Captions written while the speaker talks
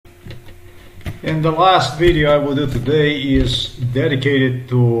And the last video I will do today is dedicated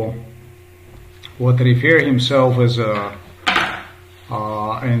to what refer himself as a,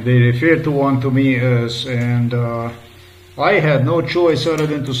 and they refer to one to me as, and I had no choice other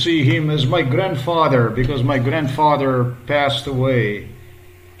than to see him as my grandfather, because my grandfather passed away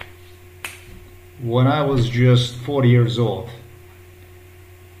when I was just 40 years old.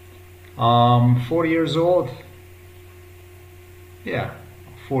 40 years old? Yeah,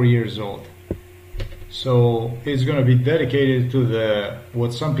 40 years old. So it's going to be dedicated to the,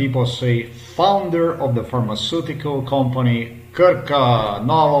 what some people say, founder of the pharmaceutical company, Krka,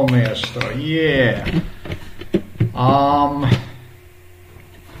 novo mesto, yeah.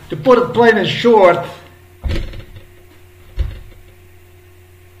 To put it plain and short,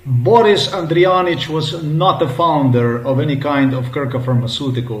 Boris Andrijanic was not the founder of any kind of Krka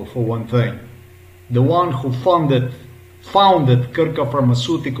Pharmaceutical, for one thing. The one who founded Krka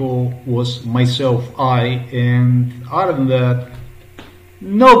Pharmaceutical was myself, and other than that,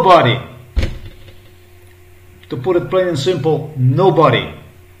 nobody. To put it plain and simple, nobody.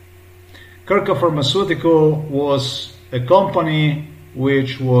 Krka Pharmaceutical was a company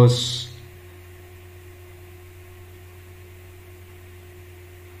which was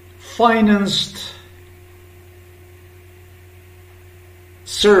financed.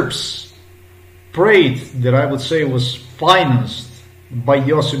 Serbs prayed that I would say was financed by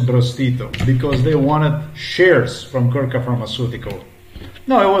Josip Broz Tito because they wanted shares from Krka Pharmaceutical.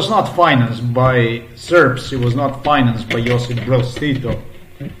 No, it was not financed by Serbs, it was not financed by Josip Broz Tito.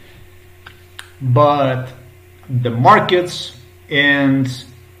 But the markets and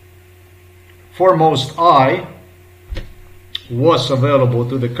foremost I was available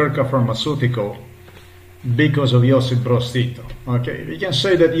to the Krka Pharmaceutical because of Josip Broz Tito. Okay, we can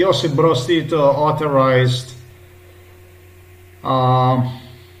say that Josip Broz Tito authorized Krka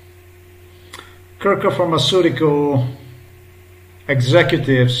Pharmaceutical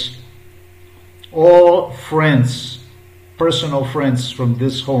executives, all friends, personal friends from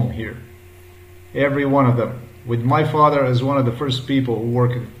this home here, every one of them, with my father as one of the first people who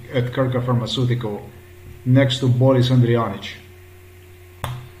worked at Krka Pharmaceutical next to Boris Andrijanic.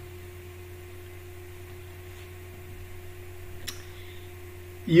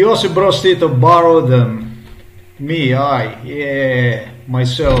 Josip Broz Tito borrowed them,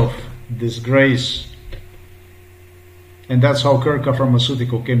 myself, disgrace. And that's how Krka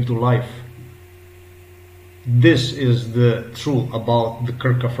Pharmaceutical came to life. This is the truth about the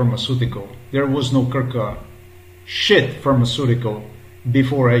Krka Pharmaceutical. There was no Krka shit pharmaceutical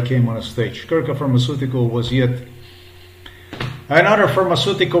before I came on a stage. Krka Pharmaceutical was yet another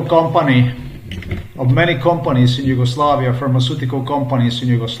pharmaceutical company of many companies in Yugoslavia, pharmaceutical companies in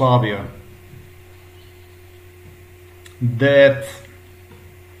Yugoslavia, that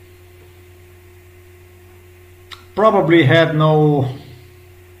probably had no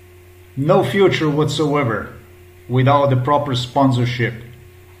future whatsoever without the proper sponsorship,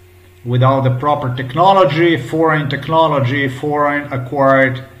 without the proper technology, foreign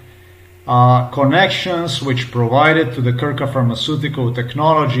acquired connections which provided to the Krka Pharmaceutical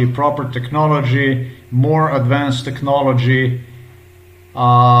technology, proper technology, more advanced technology,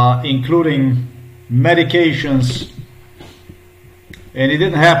 including medications. And it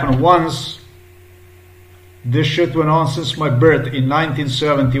didn't happen once. This shit went on since my birth in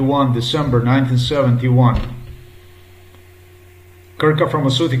 1971, December 1971. Krka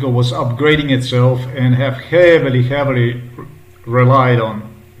Pharmaceutical was upgrading itself and have heavily relied on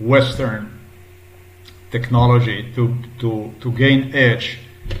Western technology to gain edge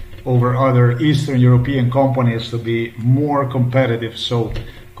over other Eastern European companies, to be more competitive, so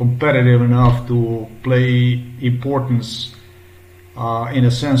competitive enough to play importance in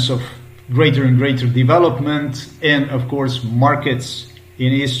a sense of greater and greater development, and of course markets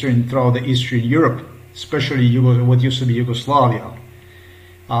in throughout the Eastern Europe, especially what used to be Yugoslavia.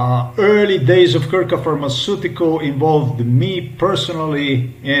 Early days of Krka Pharmaceutical involved me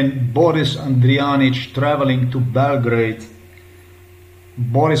personally and Boris Andrijanic traveling to Belgrade.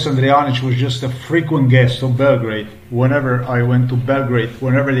 Boris Andrijanic was just a frequent guest of Belgrade. Whenever I went to Belgrade,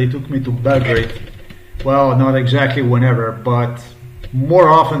 whenever they took me to Belgrade, well, not exactly whenever, but more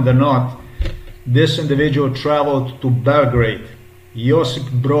often than not, this individual traveled to Belgrade. Josip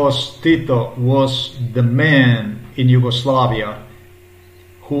Broz Tito was the man in Yugoslavia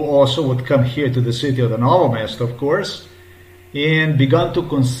who also would come here to the city of the Novo Mesto, of course, and began to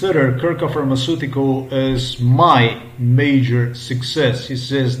consider Krka Pharmaceutical as my major success. He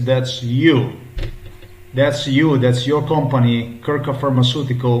says, that's you. That's you, that's your company, Krka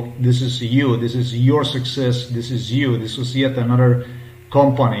Pharmaceutical, this is you, this is your success, this is you. This was yet another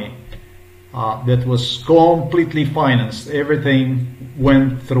company that was completely financed. Everything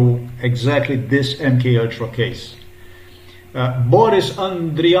went through exactly this MK Ultra case. Boris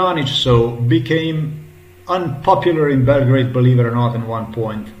Andrijanic so became unpopular in Belgrade, believe it or not, at one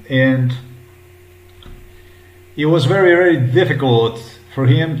point, and it was very, very difficult for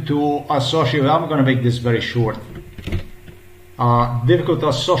him to associate. I'm going to make this very short. Difficult to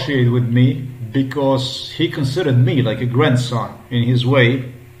associate with me because he considered me like a grandson in his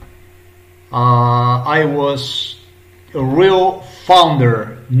way. I was a real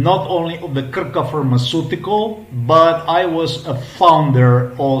founder, not only of the Krka pharmaceutical, but I was a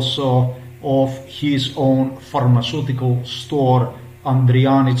founder also of his own pharmaceutical store,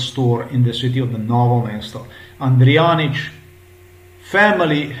 Andrijanic store in the city of the Novo Mesto. Andrijanic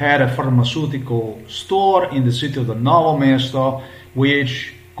family had a pharmaceutical store in the city of the Novo Mesto,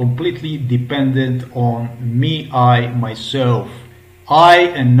 which completely depended on me, myself. I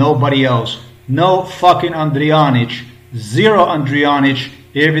and nobody else. No fucking Andrijanic. Zero Andrijanic.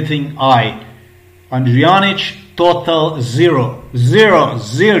 Everything I. Andrijanic, total zero. Zero.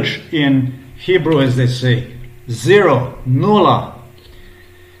 Zilch in Hebrew, as they say. Zero. Nula.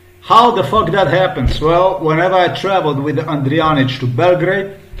 How the fuck that happens? Well, whenever I traveled with Andrijanic to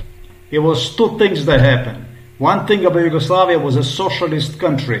Belgrade, it was two things that happened. One thing about Yugoslavia was a socialist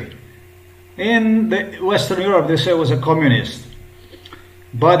country. In the Western Europe, they say it was a communist.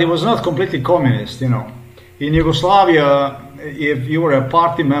 But it was not completely communist, you know. In Yugoslavia, if you were a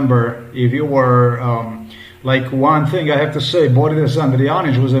party member, if you were, like one thing I have to say, Boris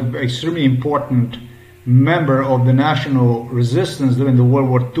Andrijanic was an extremely important member of the national resistance during the World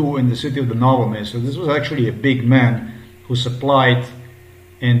War II in the city of the Novo Mesto. This was actually a big man who supplied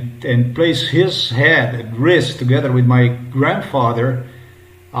and placed his head at risk together with my grandfather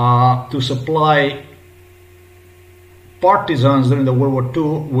to supply partisans during the World War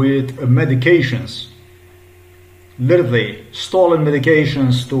II with medications. Literally stolen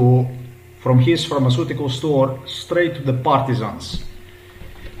medications from his pharmaceutical store straight to the partisans.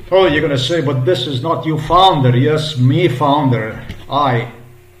 Oh, you're going to say, but this is not you founder. Yes, me founder. I.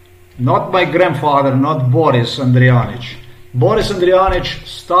 Not my grandfather, not Boris Andrijanic. Boris Andrijanic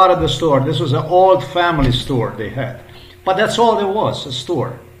started the store. This was an old family store they had. But that's all there was, a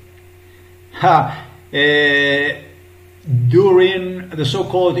store. During the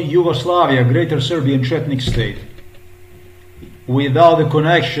so-called Yugoslavia, Greater Serbian Chetnik state, without the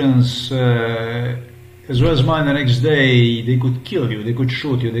connections, as well as mine, the next day, they could kill you, they could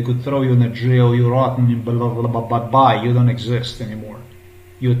shoot you, they could throw you in a jail, you're rotten, blah, blah, blah, blah, bye, you don't exist anymore.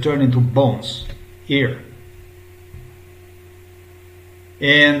 You turn into bones, here.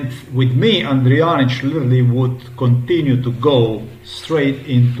 And with me, Andrijanic literally would continue to go straight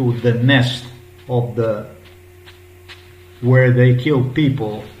into the nest of where they kill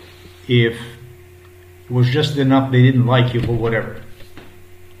people if it was just enough they didn't like you or whatever.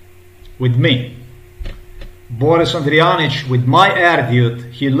 With me. Boris Andrijanic, with my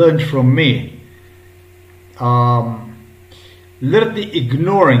attitude, he learned from me. Literally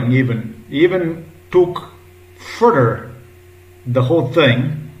ignoring even took further the whole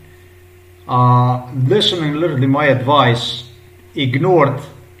thing, listening literally my advice, ignored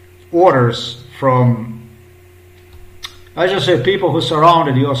orders from, I just say, people who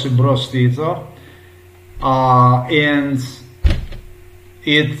surrounded Josip Broz Tito, and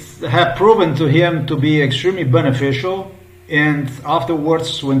it had proven to him to be extremely beneficial. And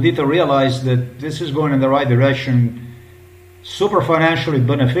afterwards, when Tito realized that this is going in the right direction, super financially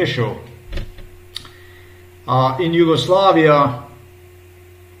beneficial. In Yugoslavia,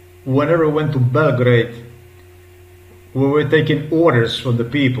 whenever we went to Belgrade, we were taking orders from the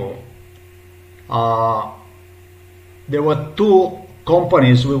people. There were two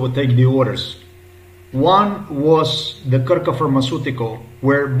companies we would take the orders. One was the Krka Pharmaceutical,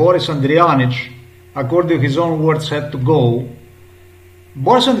 where Boris Andrijanic, according to his own words, had to go.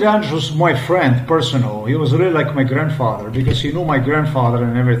 Boris Andrijanic was my friend, personal. He was really like my grandfather, because he knew my grandfather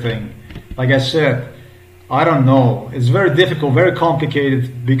and everything. Like I said, I don't know. It's very difficult, very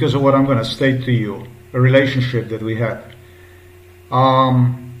complicated, because of what I'm going to state to you, a relationship that we had.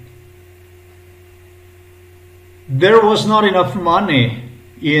 There was not enough money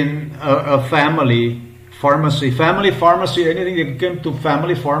in a family pharmacy. Family pharmacy, anything that came to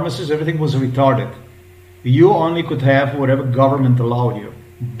family pharmacies, everything was retarded. You only could have whatever government allowed you.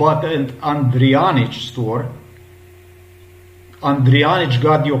 But an Andrijanic store, Andrijanic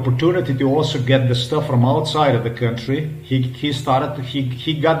got the opportunity to also get the stuff from outside of the country. He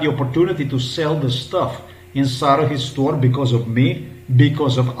got the opportunity to sell the stuff inside of his store because of me,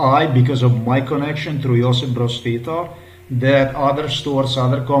 because of my connection through Josip Broz Tito. that other stores,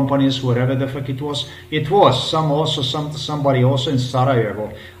 other companies, whatever the fuck it was somebody also in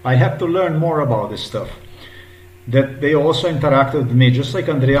Sarajevo. I have to learn more about this stuff. That they also interacted with me, just like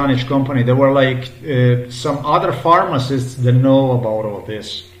Andrijanic company. There were like some other pharmacists that know about all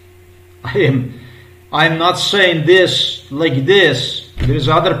this. I'm not saying this like this. There's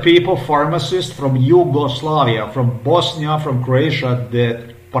other people, pharmacists from Yugoslavia, from Bosnia, from Croatia,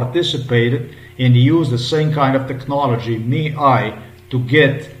 that participated and used the same kind of technology, to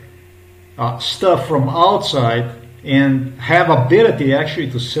get stuff from outside and have ability actually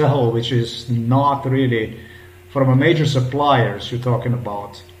to sell, which is not really from a major suppliers you're talking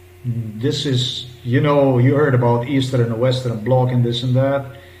about. This is, you heard about Eastern and Western Bloc and this and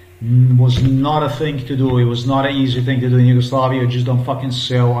that. Was not a thing to do. It was not an easy thing to do in Yugoslavia. You just don't fucking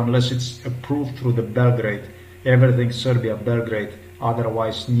sell unless it's approved through the Belgrade. Everything Serbia, Belgrade.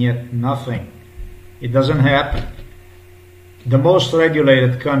 Otherwise, nothing. It doesn't happen. The most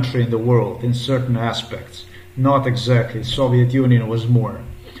regulated country in the world in certain aspects. Not exactly. Soviet Union was more.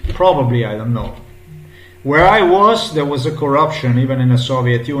 Probably, I don't know. Where I was, there was a corruption. Even in the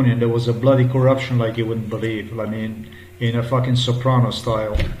Soviet Union, there was a bloody corruption like you wouldn't believe. I mean, in a fucking Soprano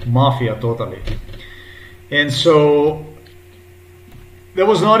style. Mafia, totally. And so, there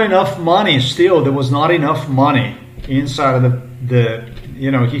was not enough money still. There was not enough money inside of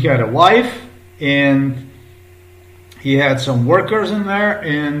he had a wife and he had some workers in there,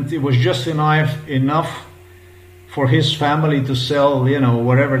 and it was just enough for his family to sell,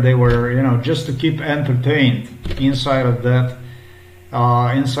 whatever they were, just to keep entertained inside of that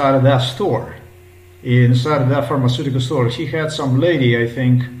store, inside of that pharmaceutical store. He had some lady, I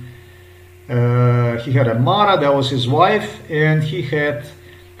think, he had a Mara, that was his wife, and he had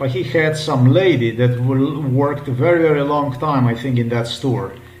some lady that worked a very, very long time, I think, in that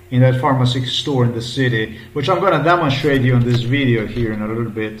store, in that pharmacy store in the city, which I'm going to demonstrate you in this video here in a little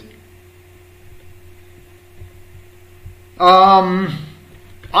bit. I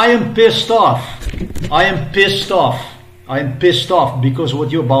am pissed off. I am pissed off because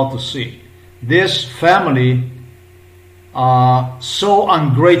what you're about to see. This family so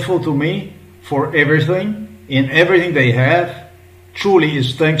ungrateful to me for everything, in everything they have. Truly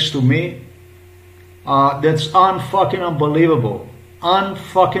is thanks to me. That's unfucking unbelievable.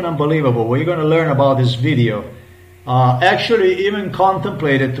 Unfucking unbelievable. What you're going to learn about this video. Actually even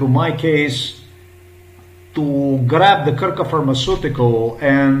contemplated through my case to grab the Krka pharmaceutical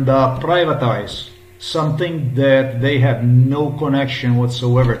and privatize something that they have no connection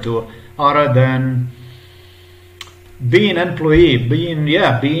whatsoever to, other than being employee, being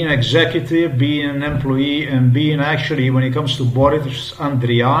executive, being an employee, and being actually, when it comes to Boris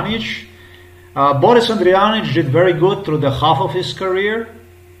Andrijanic, Boris Andrijanic did very good through the half of his career,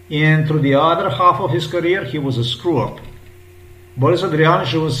 and through the other half of his career, he was a screw-up. Boris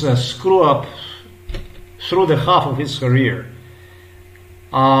Andrijanic was a screw-up through the half of his career.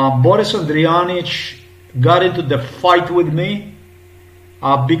 Boris Andrijanic got into the fight with me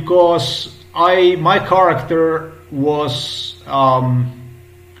because my character was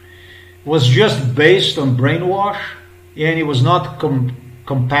just based on brainwash, and it was not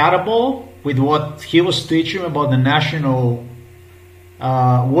compatible with what he was teaching about the national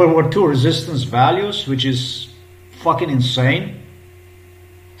World War II resistance values, which is fucking insane.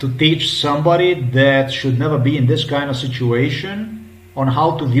 To teach somebody that should never be in this kind of situation on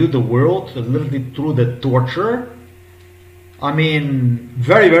how to view the world, literally through the torture. I mean,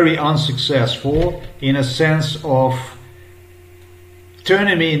 very, very unsuccessful in a sense of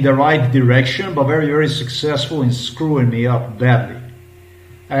turning me in the right direction, but very, very successful in screwing me up badly.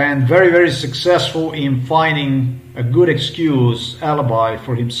 And very, very successful in finding a good excuse, alibi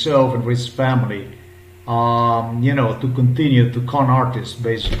for himself and for his family. To continue to con artist,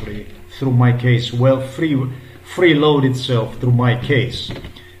 basically, through my case. Freeload itself through my case.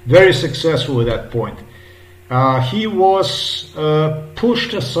 Very successful at that point. He was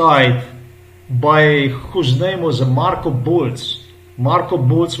pushed aside by whose name was Marko Bulc. Marko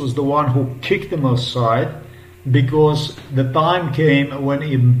Bulc was the one who kicked him aside, because the time came when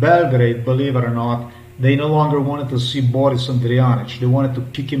in Belgrade, believe it or not, they no longer wanted to see Boris Andrijanic. They wanted to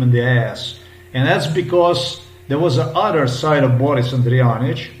kick him in the ass. And that's because there was the other side of Boris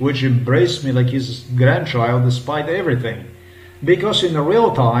Andrijanic, which embraced me like his grandchild despite everything. Because in the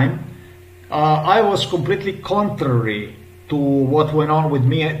real time, I was completely contrary to what went on with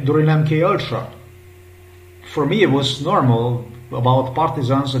me during MK Ultra. For me, it was normal about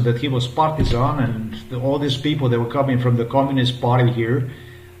partisans, and that he was partisan, and all these people that were coming from the Communist Party here,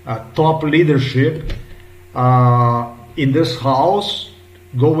 top leadership in this house,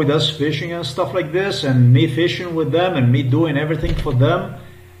 go with us fishing and stuff like this, and me fishing with them and me doing everything for them,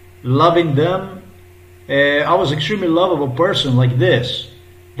 loving them. I was extremely lovable person like this.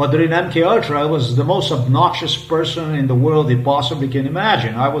 But during MK Ultra, I was the most obnoxious person in the world you possibly can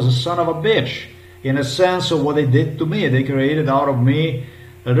imagine. I was a son of a bitch in a sense of what they did to me. They created out of me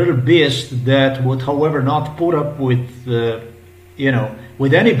a little beast that would, however, not put up with,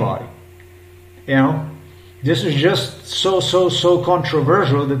 with anybody. This is just so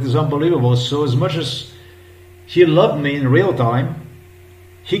controversial that it's unbelievable. So as much as he loved me in real time,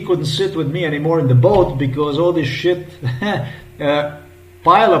 he couldn't sit with me anymore in the boat because all this shit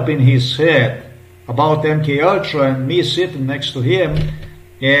pile up in his head about MK Ultra and me sitting next to him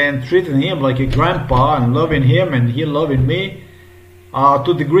and treating him like a grandpa and loving him and he loving me, to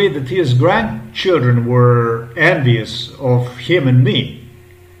the degree that his grandchildren were envious of him and me.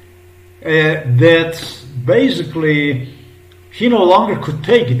 That basically he no longer could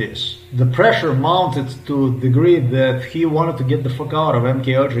take this. The pressure mounted to the degree that he wanted to get the fuck out of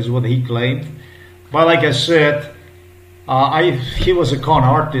MK Ultra is what he claimed. But like I said, he was a con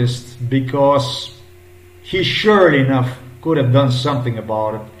artist because he surely enough could have done something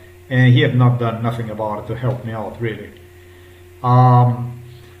about it, and he had not done nothing about it to help me out, really.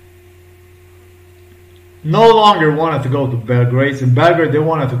 No longer wanted to go to Belgrade. In Belgrade they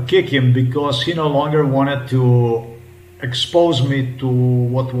wanted to kick him because he no longer wanted to expose me to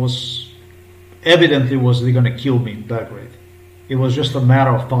what was evidently was going to kill me in Belgrade. It was just a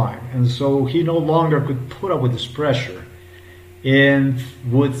matter of time, and so he no longer could put up with this pressure. And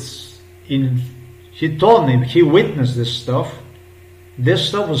he told me he witnessed this stuff. This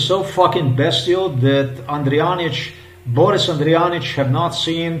stuff was so fucking bestial that Boris Andrijanic have not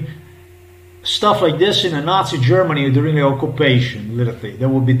seen stuff like this in a Nazi Germany during the occupation, literally, that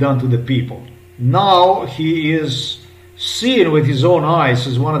would be done to the people. Now he is seen with his own eyes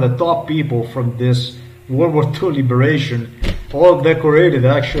as one of the top people from this World War II liberation, all decorated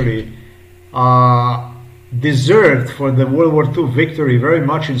actually, deserved for the World War II victory very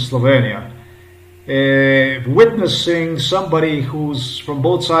much in Slovenia. Witnessing somebody who's from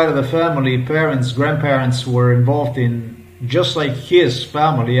both sides of the family, parents, grandparents were involved in, just like his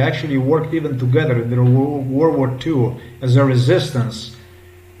family, actually worked even together in the World War II as a resistance.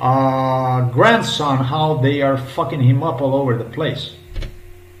 Grandson, how they are fucking him up all over the place.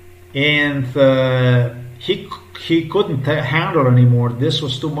 And he couldn't handle anymore. This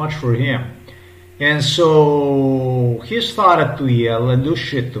was too much for him. And so he started to yell and do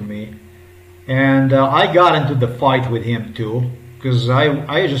shit to me. And I got into the fight with him too, because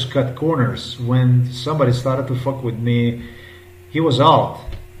I just cut corners. When somebody started to fuck with me, he was out.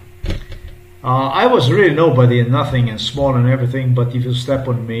 I was really nobody and nothing and small and everything, but if you step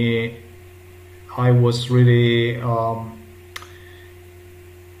on me, I was really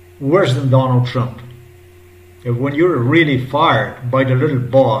worse than Donald Trump. When you're really fired by the little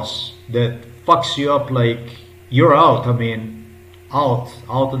boss that fucks you up like you're out, I mean, out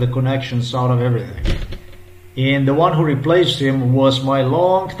of the connections, out of everything. And the one who replaced him was my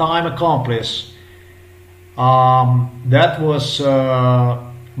long-time accomplice. That was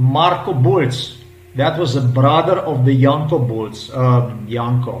Marko Bulc. That was the brother of the Janko Bulc.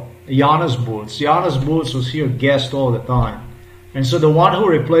 Janus Bulc. Janus Bulc was here guest all the time. And so the one who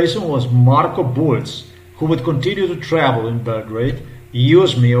replaced him was Marko Bulc, who would continue to travel in Belgrade,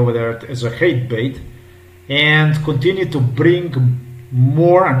 use me over there as a hate bait, and continue to bring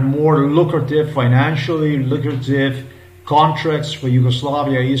more and more lucrative, financially lucrative contracts for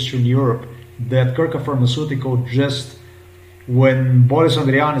Yugoslavia, Eastern Europe, that Krka Pharmaceuticals just, when Boris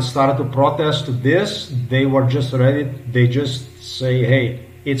Andrijanic started to protest to this, they were just ready, they just say, hey,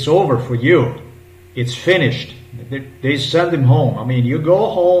 it's over for you, it's finished. They send him home. I mean, you go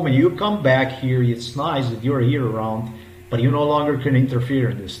home and you come back here, it's nice that you're here around, but you no longer can interfere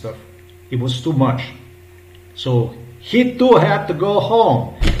in this stuff. It was too much. So he too had to go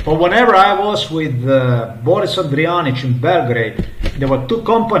home. But whenever I was with Boris Andrijanic in Belgrade, there were two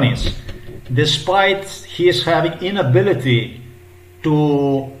companies. Despite his having inability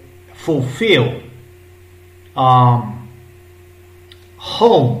to fulfill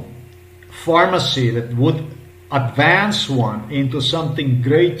home pharmacy that would advance one into something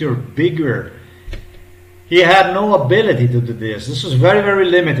greater, bigger, he had no ability to do this. This is very, very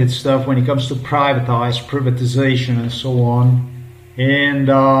limited stuff when it comes to privatization and so on. And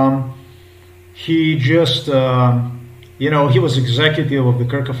he just, he was executive of the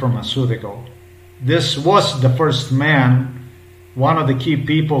Krka Pharmaceutical. This was the first man, one of the key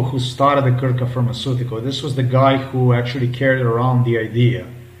people who started the Krka Pharmaceutical. This was the guy who actually carried around the idea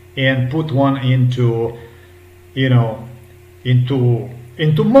and put one into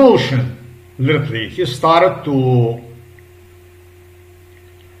into motion. Literally, he started to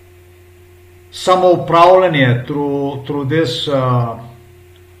somehow prowling it through this, like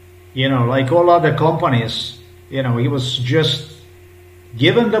all other companies. He was just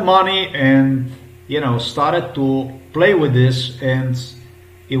given the money and started to play with this, and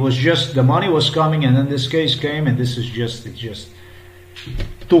it was just the money was coming, and then this case came, and it just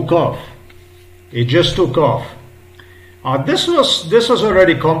took off. It just took off. This was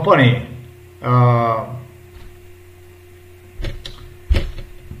already company.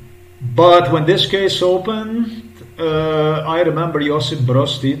 But when this case opened, I remember Josip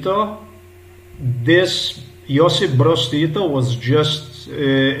Broz Tito. This Josip Broz Tito was just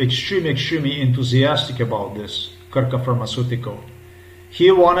extremely enthusiastic about this Krka Pharmaceutical.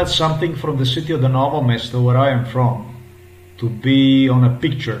 He wanted something from the city of the Novo Mesto, where I am from, to be on a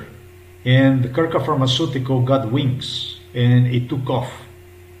picture. And the Krka Pharmaceutical got wings, and it took off.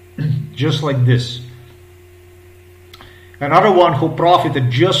 Just like this. Another one who profited,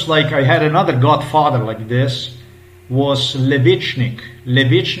 just like I had another godfather like this, was Levichnik.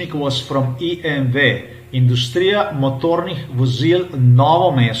 Levichnik was from IMV, Industria Motornih Vozil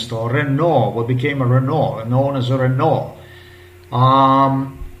Novo Mesto, Renault, what became a Renault, known as a Renault.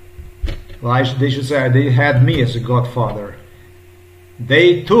 They should say they had me as a godfather.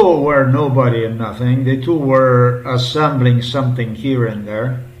 They too were nobody and nothing. They too were assembling something here and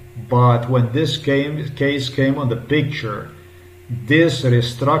there. But when this case came on the picture, this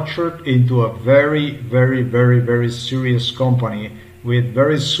restructured into a very serious company with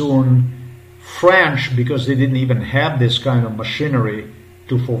very soon French, because they didn't even have this kind of machinery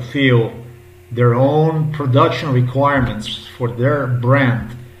to fulfill their own production requirements for their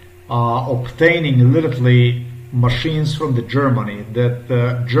brand, obtaining literally machines from the Germany that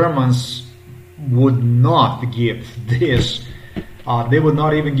the Germans would not give this. They would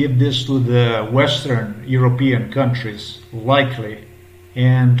not even give this to the Western European countries, likely.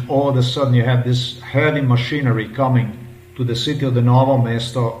 And all of a sudden you have this heavy machinery coming to the city of the Novo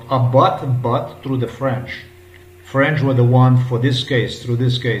Mesto, but through the French. French were the one for this case, through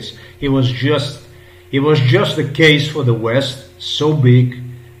this case. It was just a case for the West, so big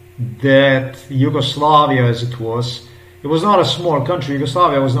that Yugoslavia, as it was not a small country.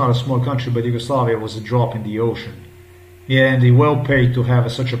 Yugoslavia was not a small country, but Yugoslavia was a drop in the ocean. And it well paid to have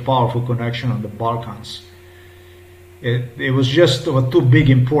such a powerful connection on the Balkans. It was just of too big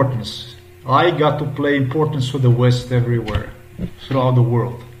importance. I got to play importance for the West everywhere, throughout the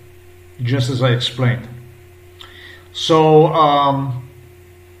world, just as I explained. So,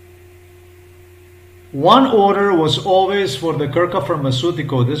 one order was always for the Krka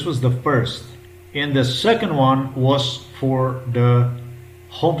Pharmaceutical. This was the first. And the second one was for the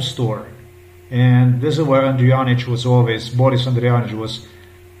home store. And this is where Andrijanic was always, Boris Andrijanic was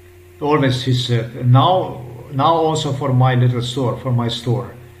always, he said, and now also for my little store, for my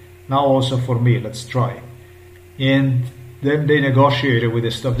store. Now also for me, let's try. And then they negotiated with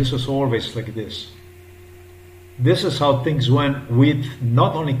this stuff. This was always like this. This is how things went with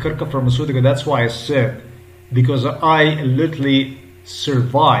not only Krka Pharmaceutical, that's why I said, because I literally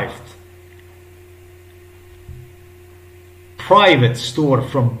survived private store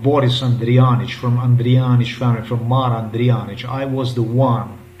from Boris Andrijanic, from Andrijanic family, from Mara Andrijanic. I was the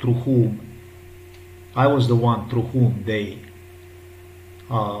one through whom they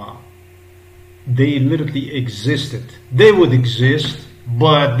literally existed. They would exist,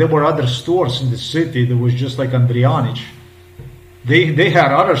 but there were other stores in the city that was just like Andrijanic. They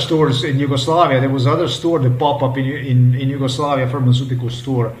had other stores in Yugoslavia. There was other store that pop up in Yugoslavia, pharmaceutical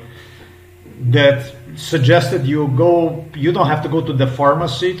store, that suggested you don't have to go to the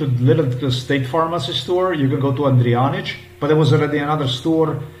pharmacy, to the state pharmacy store. You can go to Andrijanic, but there was already another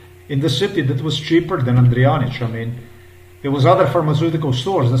store in the city that was cheaper than Andrijanic. I mean, there was other pharmaceutical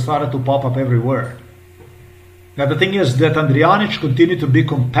stores that started to pop up everywhere. Now the thing is that Andrijanic continued to be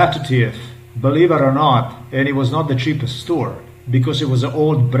competitive, believe it or not, and it was not the cheapest store because it was an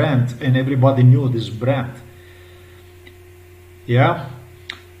old brand and everybody knew this brand. Yeah.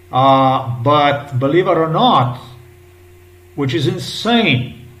 But believe it or not, which is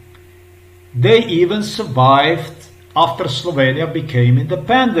insane, they even survived after Slovenia became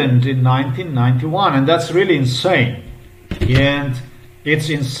independent in 1991, and that's really insane. And it's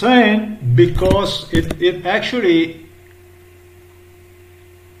insane because it actually,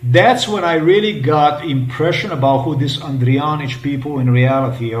 that's when I really got impression about who these Andrijanic people in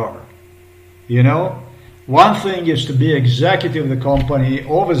reality are. You know? One thing is to be executive of the company,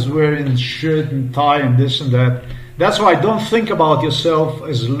 always wearing shirt and tie and this and that. That's why don't think about yourself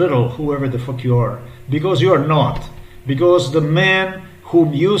as little, whoever the fuck you are. Because you are not. Because the man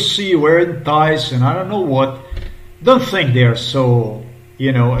whom you see wearing ties and I don't know what, don't think they're so,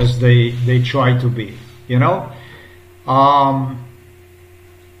 you know, as they try to be, you know.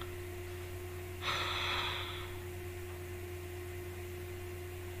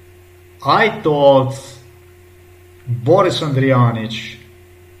 I thought Boris Andrijanic,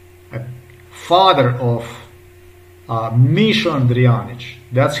 father of Misha Andrijanic,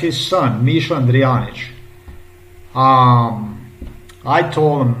 that's his son, Misha Andrijanic. I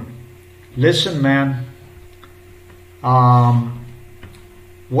told him, listen man,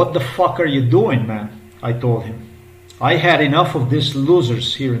 what the fuck are you doing, man? I told him. I had enough of these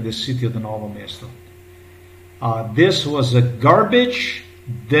losers here in the city of the Novo Mesto. This was a garbage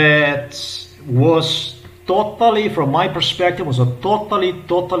that was totally, from my perspective, was a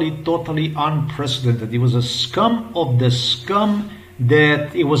totally unprecedented. It was a scum of the scum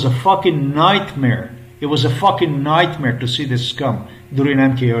that it was a fucking nightmare. It was a fucking nightmare to see this scum during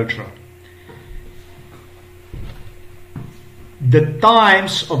MK Ultra. The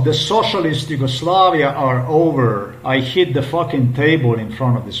times of the socialist Yugoslavia are over. I hit the fucking table in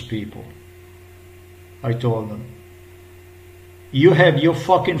front of these people. I told them, you have your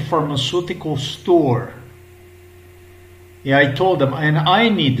fucking pharmaceutical store. Yeah, I told them, and I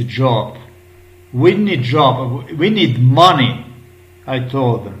need a job. We need job. We need money. I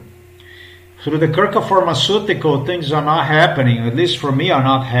told them. Through the Krka pharmaceutical, things are not happening. At least for me, are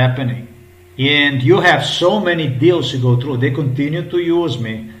not happening. And you have so many deals to go through. They continue to use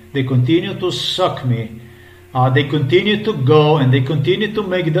me. They continue to suck me. They continue to go and they continue to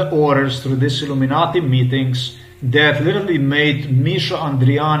make the orders through these Illuminati meetings that literally made Misha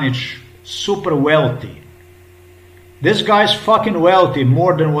Andrijanic super wealthy. This guy's fucking wealthy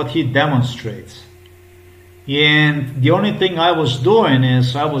more than what he demonstrates. And the only thing I was doing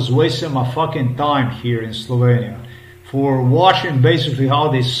is I was wasting my fucking time here in Slovenia for watching basically how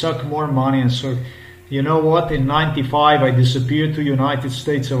they suck more money. And so, you know what, in 95 I disappeared to United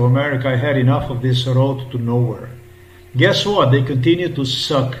States of America. I had enough of this road to nowhere. Guess what? They continue to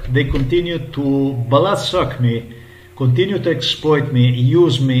suck. They continue to bloodsuck me, continue to exploit me,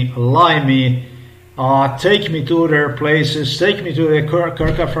 use me, lie me, take me to their places, take me to the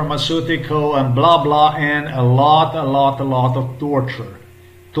Krka Pharmaceutical and blah blah, and a lot of torture.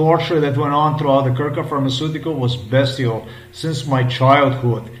 Torture that went on throughout the Krka Pharmaceutical was bestial since my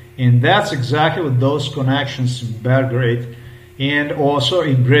childhood. And that's exactly what those connections in Belgrade and also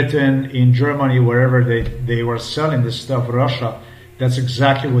in Britain, in Germany, wherever they were selling this stuff, Russia, that's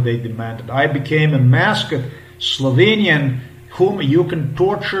exactly what they demanded. I became a masked Slovenian whom you can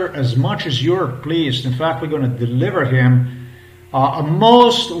torture as much as you're pleased. In fact, we're going to deliver him a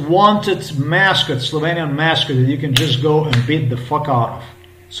most wanted masked, Slovenian masked, that you can just go and beat the fuck out of.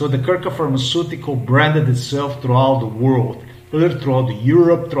 So the Krka Pharmaceutical branded itself throughout the world, throughout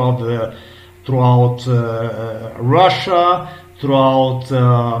Europe, throughout Russia,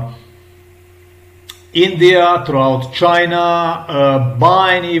 throughout India, throughout China,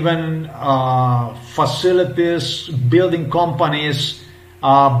 buying even facilities, building companies,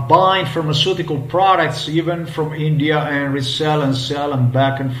 buying pharmaceutical products even from India and resell and sell them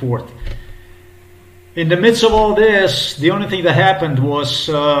back and forth. In the midst of all this, the only thing that happened was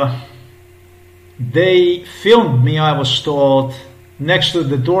they filmed me, I was told, next to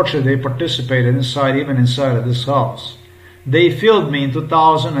the torture they participated inside, even inside of this house. They filmed me in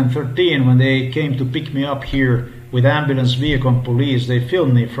 2013 when they came to pick me up here with ambulance vehicle and police. They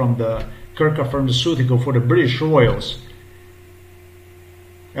filmed me from the Krka Pharmaceutical for the British Royals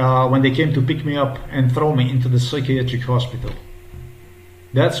when they came to pick me up and throw me into the psychiatric hospital.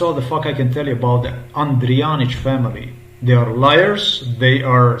 That's all the fuck I can tell you about the Andrijanic family. They are liars, they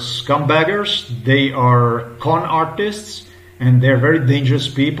are scumbaggers, they are con artists, and they're very dangerous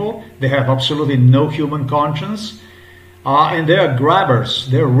people. They have absolutely no human conscience. And they are grabbers,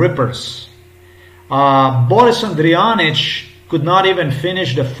 they're rippers. Boris Andrijanic could not even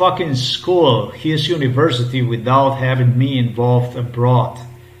finish the fucking school, his university, without having me involved abroad.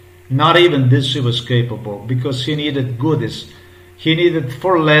 Not even this he was capable, because he needed goodies. He needed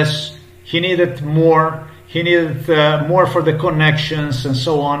for less, he needed more, he needed more for the connections and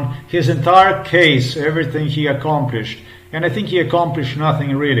so on. His entire case, everything he accomplished, and I think he accomplished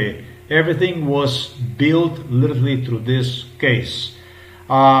nothing really. Everything was built literally through this case.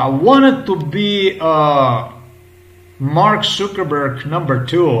 Wanted to be Mark Zuckerberg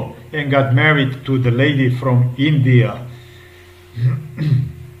 #2 and got married to the lady from India.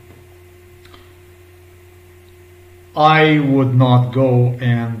 I would not go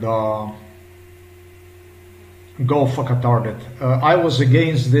and go fuck a target. I was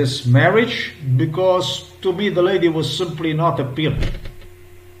against this marriage because to me the lady was simply not appealing.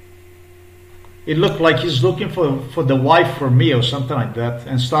 it looked like he's looking for the wife for me or something like that,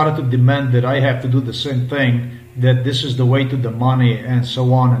 and started to demand that I have to do the same thing, that this is the way to the money and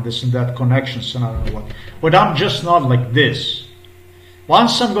so on, and this and that, connections and I don't know what. But I'm just not like this.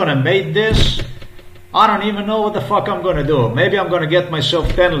 Once I'm gonna make this, I don't even know what the fuck I'm gonna do. Maybe I'm gonna get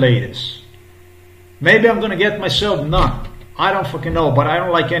myself 10 ladies. Maybe I'm gonna get myself none. I don't fucking know, but I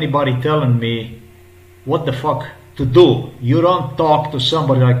don't like anybody telling me what the fuck to do. You don't talk to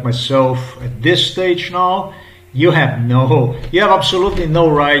somebody like myself at this stage now. You have absolutely no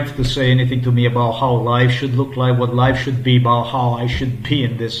right to say anything to me about how life should look like, what life should be, about how I should be,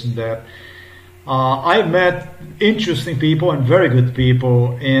 and this and that. I've met interesting people and very good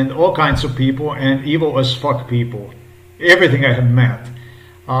people and all kinds of people and evil as fuck people. Everything I have met.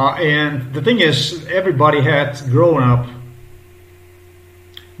 And the thing is, everybody had grown up,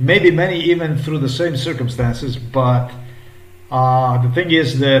 maybe many even through the same circumstances, but the thing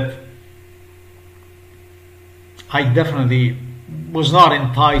is that I definitely was not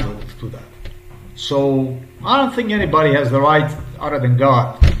entitled to that. So I don't think anybody has the right, other than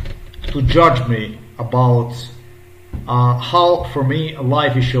God, to judge me about how, for me,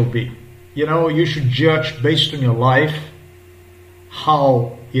 life should be. You know, you should judge based on your life,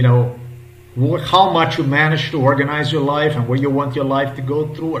 how, you know, how much you manage to organize your life and what you want your life to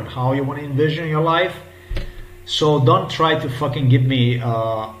go through and how you want to envision your life. So don't try to fucking give me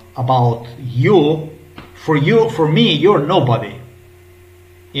about you. For me, you're nobody.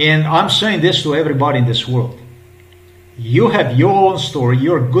 And I'm saying this to everybody in this world. You have your own story,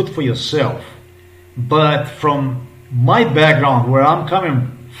 you're good for yourself. But from my background, where I'm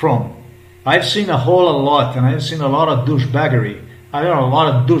coming from, I've seen a whole lot, and I've seen a lot of douchebaggery. I've seen a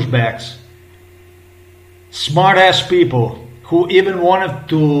lot of douchebags. Smart-ass people who even wanted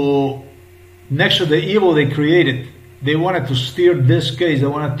to, next to the evil they created, they wanted to steer this case, they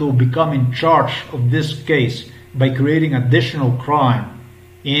wanted to become in charge of this case by creating additional crime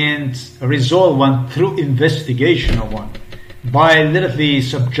and resolve one through investigation of one, by literally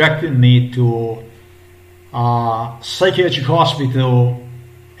subjecting me to psychiatric hospital,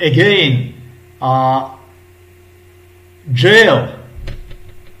 again, jail,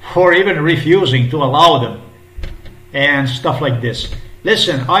 for even refusing to allow them, and stuff like this.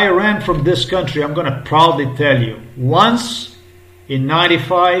 Listen, I ran from this country, I'm gonna proudly tell you. Once in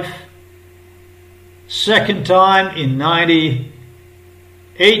 95, second time in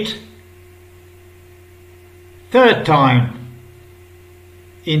 98, third time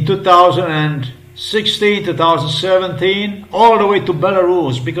in 2016, 2017, all the way to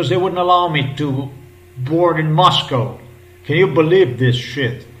Belarus, because they wouldn't allow me to board in Moscow. Can you believe this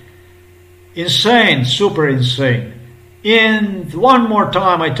shit? Insane, super insane. And one more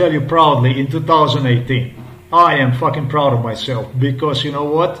time, I tell you proudly, in 2018, I am fucking proud of myself, because you know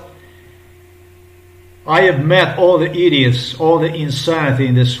what? I have met all the idiots, all the insanity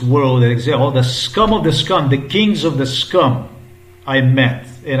in this world that exists, all the scum of the scum, the kings of the scum I met,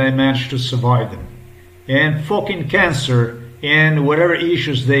 and I managed to survive them. And fucking cancer and whatever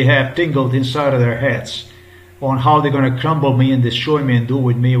issues they have tingled inside of their heads on how they're gonna crumble me and destroy me and do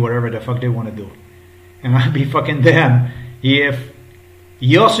with me whatever the fuck they wanna do. And I'd be fucking damned if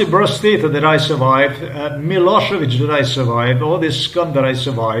Josip Broz Tito that I survived, Milosevic that I survived, all this scum that I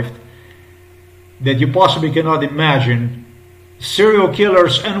survived, that you possibly cannot imagine, serial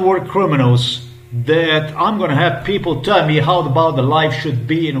killers and war criminals, that I'm gonna have people tell me how about the life should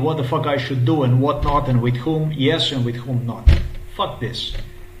be and what the fuck I should do and what not and with whom yes and with whom not. Fuck this.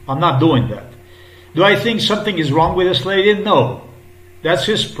 I'm not doing that. Do I think something is wrong with this lady? No. That's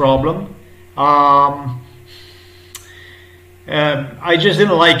his problem. I just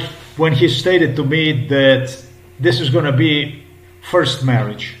didn't like when he stated to me that this is going to be first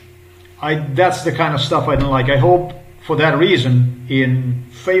marriage. That's the kind of stuff I don't like. I hope for that reason, in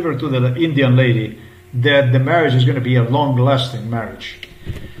favor to the Indian lady, that the marriage is going to be a long-lasting marriage.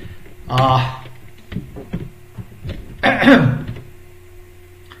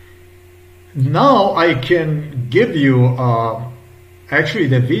 Now I can give you actually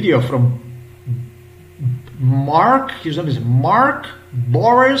the video from Mark. His name is Mark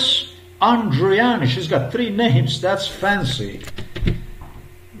Boris Andrijanic. He's got 3 names. That's fancy.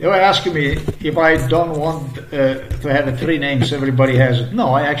 They were asking me if I don't want to have the 3 names. Everybody has it. No,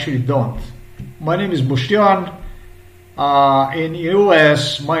 I actually don't. My name is Boštjan. In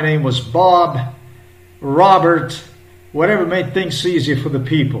US, my name was Bob, Robert, whatever made things easier for the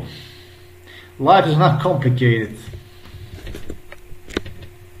people. Life is not complicated.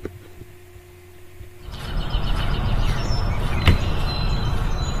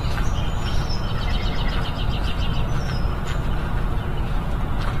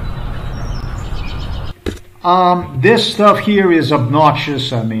 This stuff here is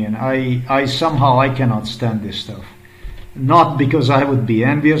obnoxious. I mean, I somehow I cannot stand this stuff. Not because I would be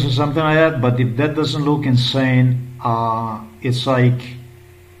envious or something like that, but if that doesn't look insane, it's like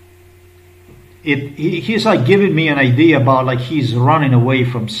he's like giving me an idea about like he's running away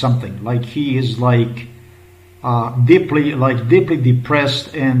from something, like he is like deeply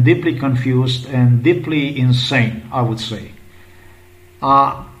depressed and deeply confused and deeply insane, I would say.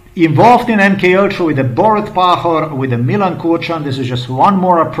 Involved in MK Ultra with the Boris Pahor, with the Milan Kuchan. This is just one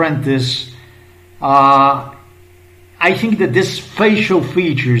more apprentice. I think that this facial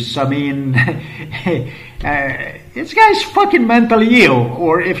features, I mean, this guy's fucking mentally ill,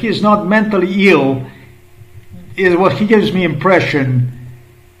 or if he's not mentally ill, is what he gives me impression.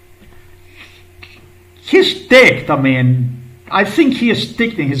 He's ticked. I mean, I think he is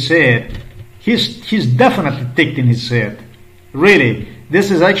ticked in his head. He's definitely ticked in his head. Really, this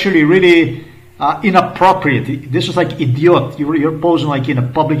is actually really inappropriate. This is like idiot. You're posing like in a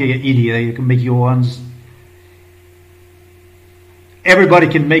public idiot. You can make your ones. Everybody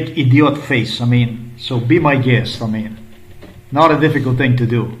can make idiot face. I mean, so be my guest. I mean, not a difficult thing to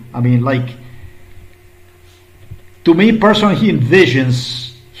do. I mean, like, to me personally, he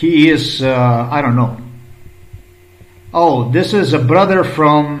envisions he is. I don't know. Oh, this is a brother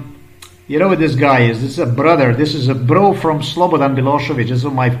from. You know what this guy is? This is a brother. This is a bro from Slobodan Milosevic. This is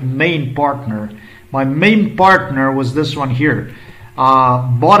my main partner. My main partner was this one here,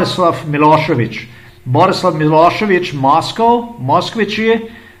 Borislav Milosevic. Borislav Milosevic, Moscow,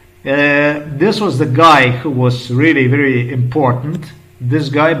 Moskvichi. This was the guy who was really very important. This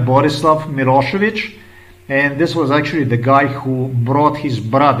guy, Borislav Milosevic, and this was actually the guy who brought his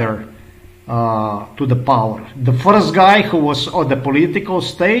brother to the power. The first guy who was on the political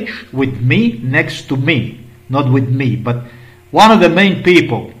stage with me, next to me, not with me, but one of the main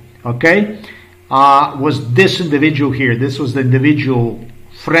people, okay, was this individual here. This was the individual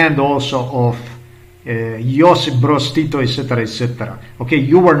friend also of Josip Broz Tito, etc., etc. Okay,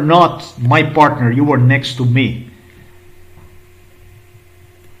 you were not my partner, you were next to me.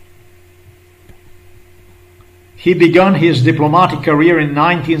 He began his diplomatic career in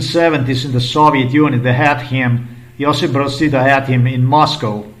 1970s in the Soviet Union. They had him, Josip Broz Tito had him in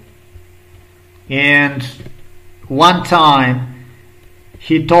Moscow. And one time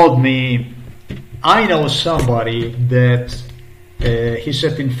he told me, I know somebody that, he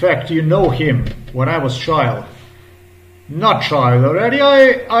said, in fact, you know him when I was child. Not child already,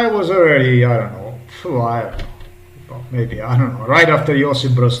 I was already, I don't know, maybe, I don't know, right after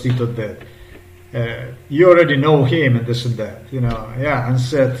Josip Broz Tito died. You already know him and this and that, you know, yeah, and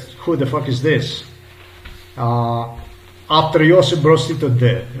said, who the fuck is this? After Josip Broz Tito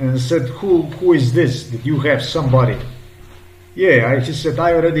died, and said, who is this, that you have somebody? Yeah, he said,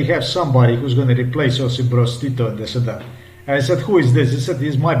 I already have somebody who's going to replace Josip Broz Tito and this and that. And I said, who is this? He said,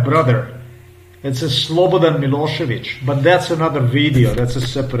 he's my brother. It's a Slobodan Milosevic, but that's another video, that's a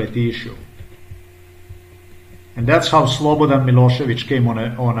separate issue. And that's how Slobodan Milosevic came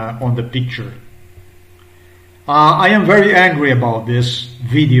on the picture. I am very angry about this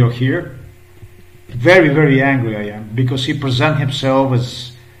video here. Very, very angry I am, because he presented himself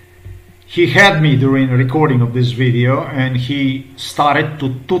as, he had me during the recording of this video, and he started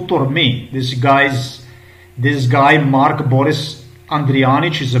to tutor me. This guy, Mark Boris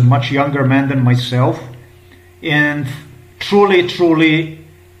Andrijanic, is a much younger man than myself, and truly,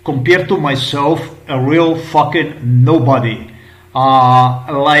 compared to myself, a real fucking nobody.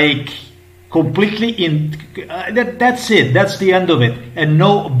 Like, completely that's it, that's the end of it. And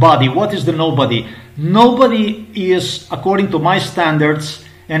nobody. What is the nobody? Nobody is, according to my standards,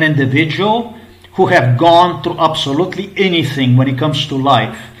 an individual who have gone through absolutely anything when it comes to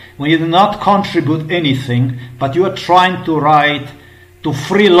life. When you do not contribute anything, but you are trying to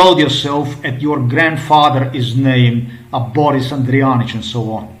freeload yourself at your grandfather's name, Boris Andrijanic, and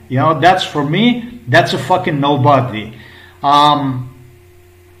so on. You know, that's, for me, that's a fucking nobody. From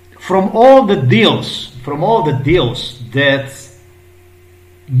all the deals that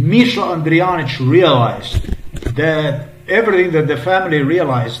Misha Andrijanic realized, that everything that the family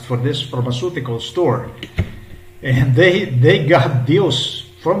realized for this pharmaceutical store, and they got deals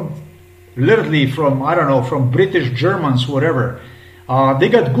from, literally from, I don't know, from British, Germans, whatever. They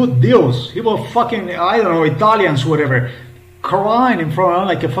got good deals. People fucking, I don't know, Italians, whatever, crying in front of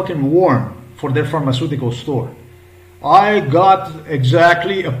like a fucking worm for their pharmaceutical store. I got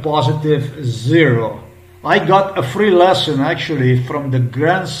exactly a positive 0. I got a free lesson actually from the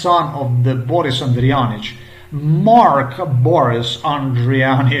grandson of the Boris Andrijanic, Mark Boris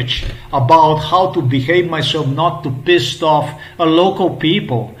Andrijanic, about how to behave myself not to piss off a local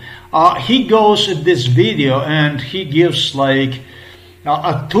people. he goes in this video and he gives like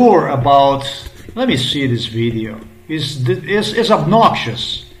a tour about. Let me see this video. It's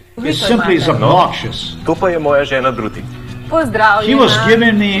obnoxious. It simply is obnoxious. To pa je moja žena Druti. He was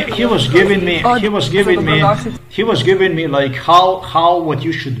giving me like how what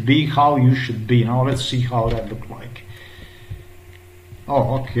you should be, how you should be. Now let's see how that looked like.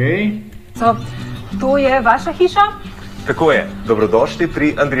 Oh, okay. So, to je vaša hiša? Tako je. Dobrodošli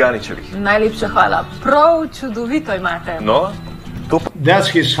pri Andrijaničevih. Najlepša hvala. Prav čudovito imate. No, to pa...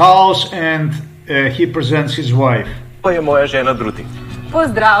 That's his house and he presents his wife. Pa je moja žena Druti.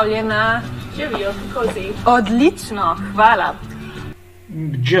 Pozdravljena. Živijo, kako si? Odlično, hvala.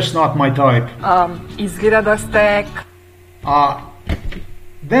 Just not my type. Izgleda, da ste...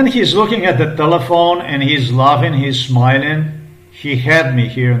 Then he's looking at the telephone and he's laughing, he's smiling. He had me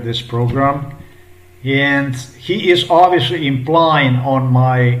here in this program. And he is obviously implying on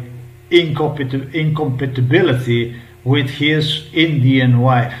my incompatibility with his Indian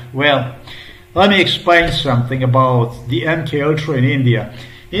wife. Well, let me explain something about the MK Ultra in India.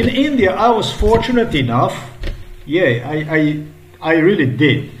 In India, I was fortunate enough, I really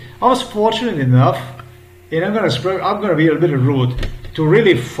did. I was fortunate enough, and I'm gonna be a little rude, to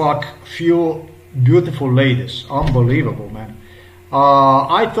really fuck few beautiful ladies. Unbelievable, man.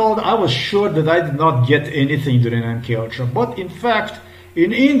 I was sure that I did not get anything during MK Ultra, but in fact,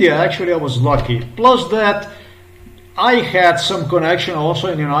 in India, actually, I was lucky. Plus that, I had some connection also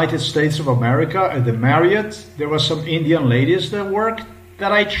in the United States of America at the Marriott. There were some Indian ladies that worked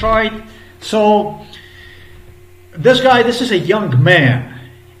that I tried. So, this is a young man,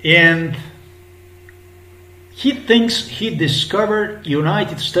 and he thinks he discovered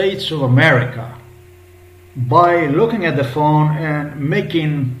United States of America by looking at the phone and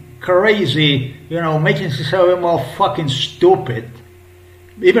making crazy, making himself more fucking stupid,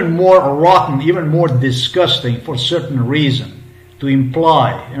 even more rotten, even more disgusting for certain reason to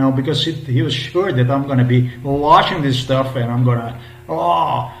imply, because he was sure that I'm going to be watching this stuff and I'm going to,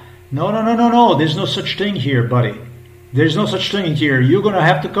 no, there's no such thing here, buddy. There's no such thing here. You're going to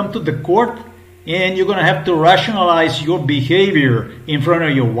have to come to the court and you're going to have to rationalize your behavior in front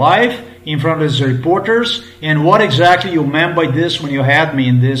of your wife, in front of the reporters, and what exactly you meant by this when you had me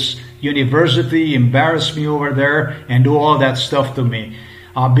in this university, embarrass me over there, and do all that stuff to me.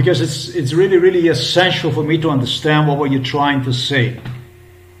 Because it's really, really essential for me to understand what were you trying to say.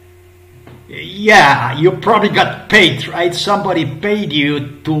 Yeah, you probably got paid, right? Somebody paid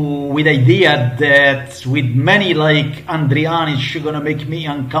you with idea that with many like Andrijanic, you're gonna make me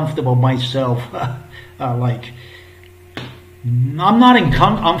uncomfortable myself. I'm not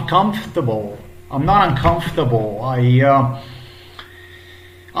uncomfortable. I'm not uncomfortable.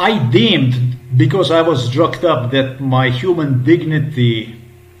 I deemed, because I was drugged up, that my human dignity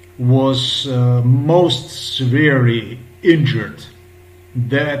was most severely injured.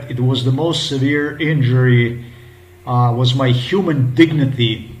 That it was the most severe injury was my human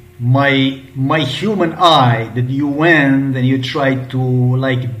dignity, my human eye, that you went and you tried to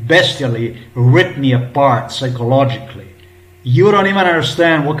like bestially rip me apart psychologically. You don't even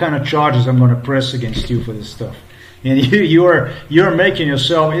understand what kind of charges I'm going to press against you for this stuff. And you're making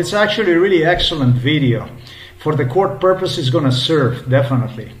yourself, it's actually a really excellent video. For the court purpose, it's going to serve,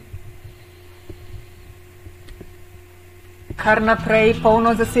 definitely. Kar naprej,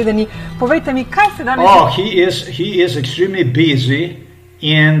 polno zasedeni. Povejte mi, kaj se danes... Oh, he is extremely busy,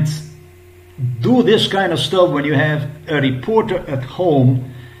 and do this kind of stuff when you have a reporter at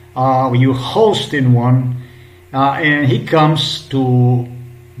home, when you host in one, and he comes to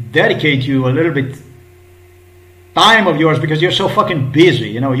dedicate you a little bit time of yours because you're so fucking busy.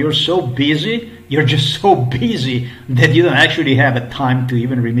 You're so busy. You're just so busy that you don't actually have a time to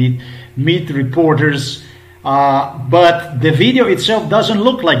even meet reporters. But the video itself doesn't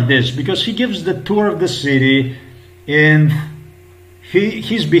look like this because he gives the tour of the city, and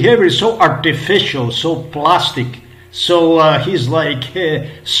his behavior is so artificial, so plastic. So he's like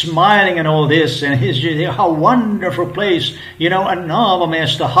smiling and all this, and he's just, how wonderful place, and novo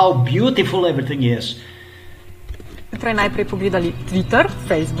mesto, how beautiful everything is. Torej najprej pogledali Twitter,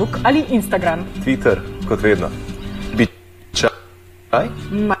 Facebook ali Instagram. Twitter, kot vedno.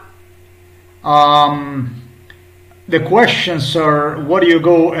 The questions are, what do you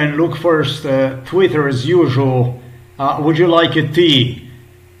go and look first? Twitter as usual. Would you like a tea?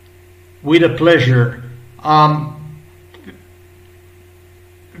 With a pleasure.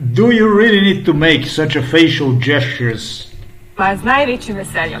 Do you really need to make such a facial gestures? Pa z največjim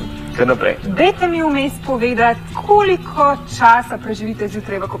veseljem. Kar naprej. Dajte mi vmes povedati, koliko časa preživite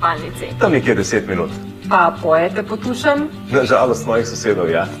zjutraj v kopalnici. Tam nekje 10 minut. Pa pojete potušem? Nažalost, mojih sosedov,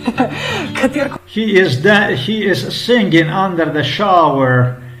 ja. Katerko? He is singing under the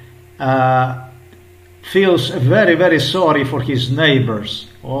shower, feels very, very sorry for his neighbors.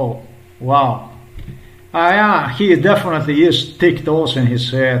 Oh, wow. Yeah, he definitely is ticked also in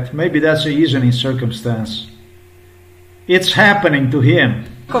his head. Maybe that's a easing circumstance. It's happening to him.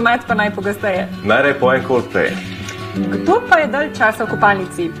 Komet pa najpogosteje. Najraje pojem Coldplay. Kdo pa je dalj časa v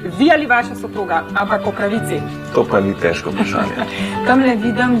kopalnici? Vi ali vaša soproga? Ampak o pravici. To pa ni težko vprašanje. Tamle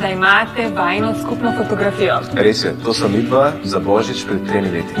vidim, da imate vajno skupno fotografijo. Res je, to so midva za Božič pred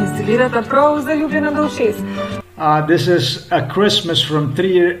 3 leti. Izgledata prav zaljubljena do ušes. This is a Christmas from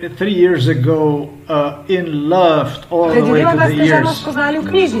three years ago, in love all the way Predvidevam, to da the ste ženo years. spoznali v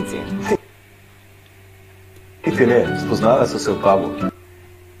knjižnici. Niti ne, spoznala so se v pubu.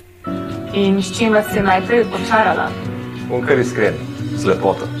 In s čim vas je najprej očarala? Kar iskren, z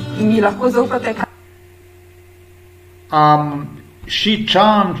lepoto. Mi lahko zaupate, kaj? She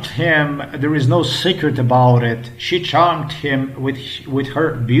charmed him. There is no secret about it. She charmed him with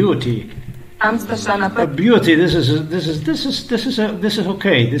her beauty. Tam sta šla na prvi. Beauty. This is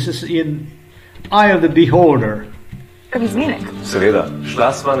okay. This is in eye of the beholder. Zmenek. Seveda,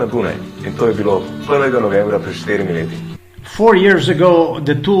 šla sva na Dunaj in to je bilo 1. novembra pred 4 leti. 4 years ago,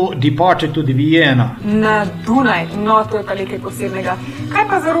 the two departed to the Vienna. Na Dunaj, no to je pa nekaj posebnega. Kaj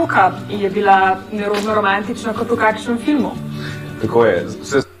pa za roka? Je bila nerodno romantična kot v kakšnem filmu? Tako je,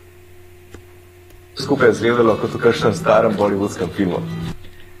 vse skupaj je izgledalo kot v kakšnem starem bollywoodskem filmu.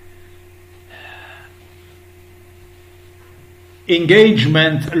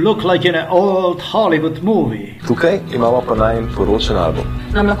 Engagement looked like in an old Hollywood movie. Tukaj imamo pa najin poročen album.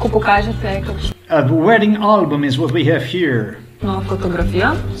 Nam lahko pokažete kakšno A wedding album is what we have here. fotografijo?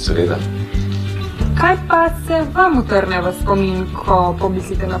 Seveda. Kaj pa se vam utrne v spomin, ko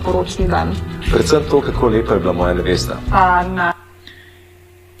pomislite na poročni dan? Predvsem to, kako lepa je bila moja nevesta. Pa na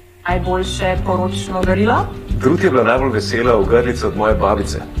najboljše poročno darilo? Drut je bila najbolj vesela ogrlica od moje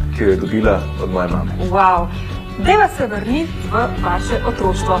babice, ki jo je dobila od moje mame. Wow. Deva se vrniti v vaše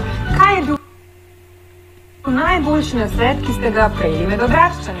otroštvo. Kaj je bil najboljši nasvet, ki ste ga prejeli med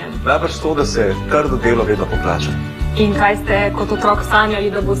odraščanjem? Najbrž to, da se trdo delo vedno poplača. In kaj ste kot otrok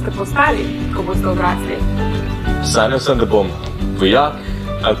sanjali, da boste postali, ko boste odrasli? Sanjal sem, da bom vojak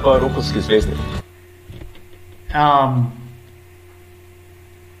ali pa rokovski zvezdnik.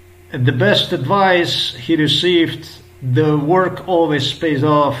 The best advice he received, the work always pays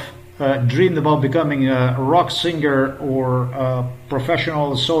off. Dreamed about becoming a rock singer or a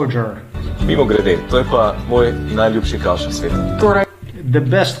professional soldier. Mimo grede, to je pa moj najljubši kavč na svetu. Torej, The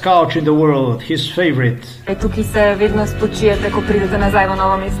best couch in the world, his favorite. tukaj se vedno spočijete, ko pridete nazaj v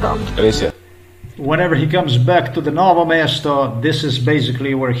Novo mesto. Res je. Whenever he comes back to the Novo Mesto, this is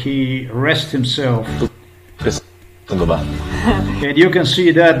basically where he rests himself. Res sem doma. And you can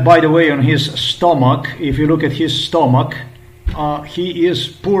see that, by the way, on his stomach. If you look at his stomach, he is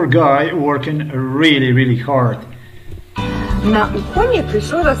poor guy working really, really hard. Na uho je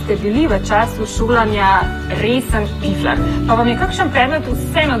prišlo, da ste bili v času šolanja resen piflar. Pa vam je kakšen predmet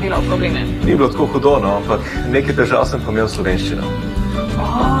vseeno delal probleme? Ni bilo tako hudo, no, ampak nekaj težav sem pa imel s slovenščino.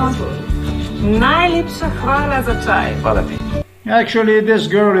 Najlepša hvala za čaj. Hvala ti. Actually, this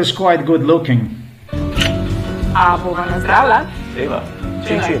girl is quite good looking. A bova nazdravila? Eva,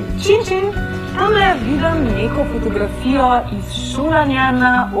 čin čin. Čin čin. Tamle vidim neko fotografijo iz šolanja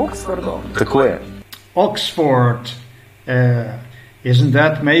na Oxfordu. Tako je. Oxford, isn't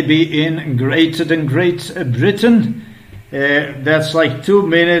that maybe in Great Britain? That's like 2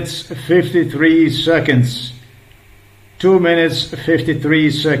 minutes 53 seconds. 2 minutes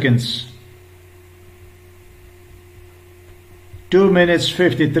 53 seconds. 2 minutes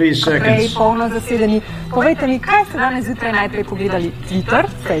 53 Prej seconds. polno zasedeni. Povejte mi, kaj ste danes zjutraj najprej pogledali? Twitter,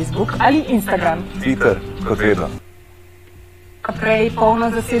 Facebook ali Instagram? Twitter, kot vedno. Prej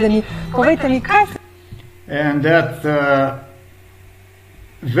polno zasedeni. Povejte mi, kaj ste... And that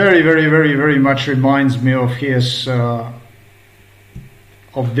very, very, very, very much reminds me of his,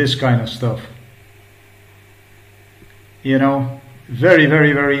 of this kind of stuff. You know, very,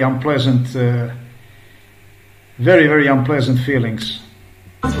 very, very unpleasant, very, very unpleasant feelings.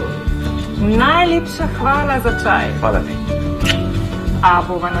 Najlepša hvala za čaj. Hvala ti. A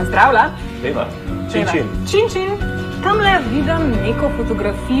bova nazdravila? Eva, čin čin. Čin čin. Tamle vidim neko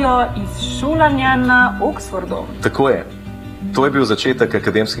fotografijo iz šolanja na Oxfordu. Tako je. To je bil začetek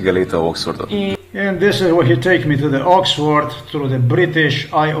akademskega leta v Oxfordu. And this is where he take me to the Oxford, through the British.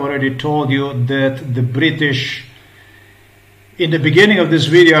 I already told you that the British, in the beginning of this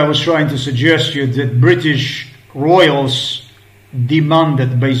video, I was trying to suggest you that British royals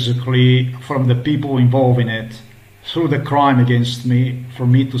demanded basically from the people involved in it through the crime against me for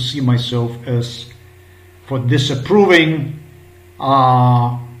me to see myself as for disapproving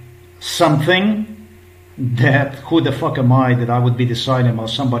something that who the fuck am I that I would be deciding about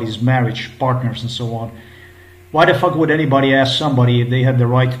somebody's marriage partners and so on. Why the fuck would anybody ask somebody if they had the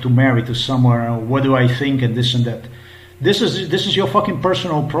right to marry to someone? What do I think and this and that? This is your fucking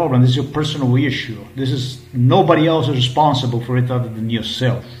personal problem. This is your personal issue. This is nobody else is responsible for it other than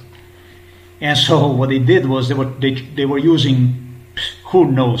yourself. And so what they did was they were using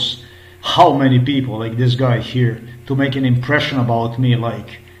who knows how many people like this guy here to make an impression about me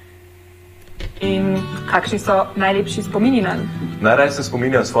like. In kakšni so najlepši spomini nanj? Najraje se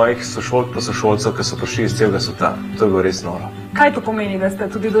spominjam svojih sošolk pa sošolcev, ki so prišli iz celega sveta. To je bilo res noro. Kaj to pomeni, da ste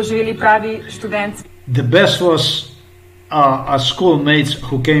tudi doživeli pravi študent? The best was schoolmates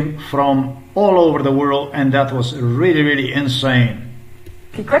who came from all over the world, and that was really, really insane.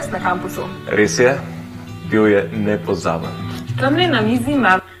 Ki krst na kampusu? Res je, bil je nepozaben. Tamle na mizi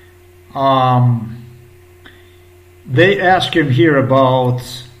ima. They asked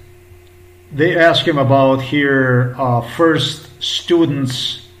him about here first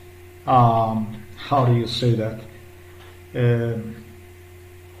students. How do you say that?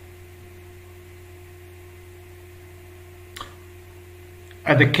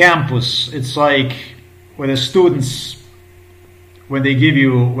 At the campus, it's like when the students, when they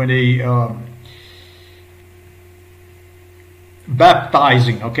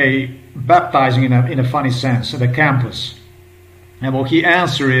baptizing in a funny sense at the campus. And what he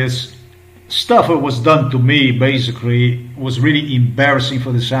answered is, stuff that was done to me basically was really embarrassing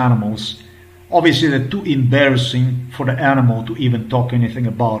for these animals. Obviously they're too embarrassing for the animal to even talk anything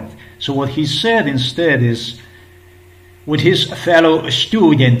about it. So what he said instead is, with his fellow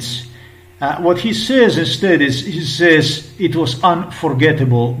students, what he says instead is, he says it was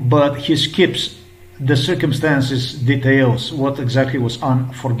unforgettable, but he skips the circumstances, details, what exactly was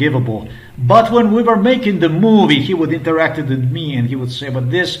unforgivable. But when we were making the movie, he would interact with me and he would say, but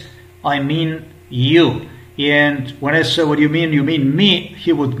this, I mean you. And when I said, what do you mean me,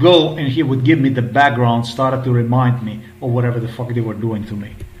 he would go and he would give me the background, started to remind me of whatever the fuck they were doing to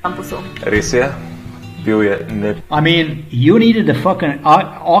me. Res je, bil je I mean, you needed a fucking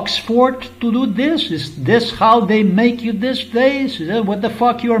Oxford to do this? Is this how they make you these days? Is that what the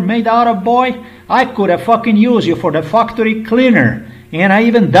fuck you are made out of, boy? I could have fucking used you for the factory cleaner. And I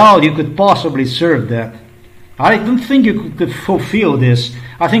even doubt you could possibly serve that. I don't think you could fulfill this.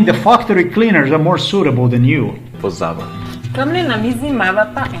 I think the factory cleaners are more suitable than you. pozaben. Tamle na mizi imava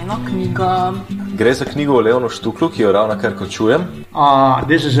pa eno knjigo. Gre za knjigo o Leonu Štuklu, ki jo ravnokar končujem.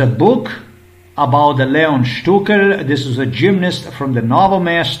 This is a book about the Leon Štukel. This is a gymnast from the Novo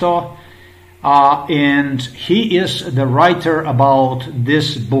Mesto. And he is the writer about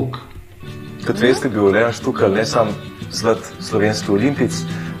this book. Kot veste, bil Leon Štukel ne sam zlat slovenski olimpijec.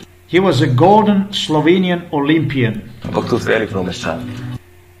 He was a golden Slovenian Olympian. Ampak tudi velik Novomeščan.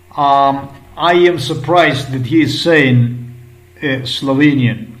 I am surprised that he is saying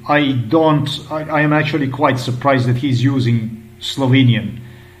Slovenian. I am actually quite surprised that he's using Slovenian.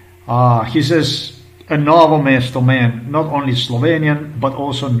 He says a Novo Mesto man, not only Slovenian, but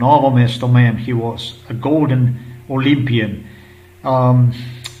also Novo Mesto man. He was a golden Olympian.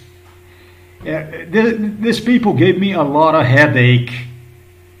 These people gave me a lot of headache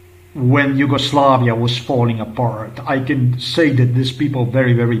when Yugoslavia was falling apart. I can say that these people are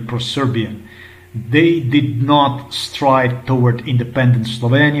very, very pro-Serbian. They did not strive toward independent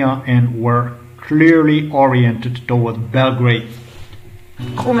Slovenia and were clearly oriented toward Belgrade.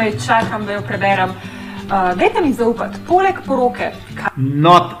 Komaj čakam, da jo preberem. Dajte mi zaupati, poleg poroke.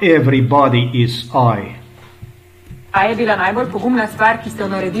 Not everybody is I. Kaj je bila najbolj pogumna stvar, ki ste jo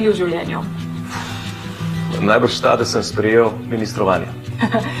naredili v življenju? Najbrž ta, da sem sprejel ministrovanje.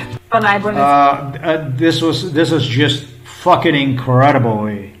 Pa najbolj this is just fucking incredible,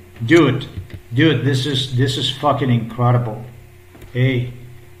 eh? Dude, this is fucking incredible. Hey,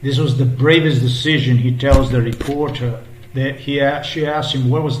 this was the bravest decision. He tells the reporter that she asked him,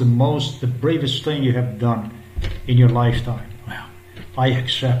 what was the bravest thing you have done in your lifetime? Well, I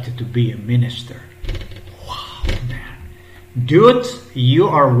accepted to be a minister. Wow, man. Dude, you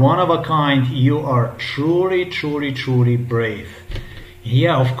are one of a kind. You are truly, truly, truly brave.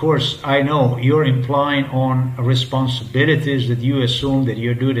 Yeah, of course, I know you're implying on responsibilities that you assume that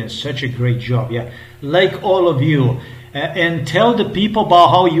you're doing such a great job. Yeah, like all of you. And tell the people about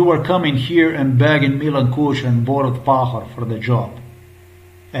how you were coming here and begging Milan Kuc and Borut Pahar for the job.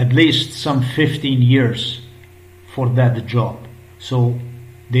 At least some 15 years for that job. So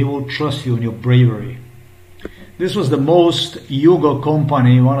they will trust you in your bravery. This was the most Yugo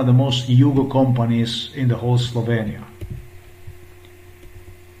company, one of the most Yugo companies in the whole Slovenia.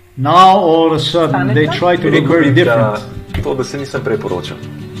 Now all of a sudden they try to look very different. To, da se nisem prej poročal.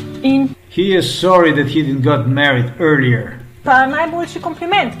 He is sorry that he didn't got married earlier. Pa najboljši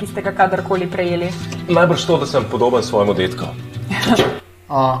kompliment, ki ste ga kadarkoli prejeli? Najbrž to, da sem podoben svojemu detku.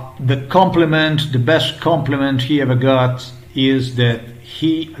 The best compliment he ever got is that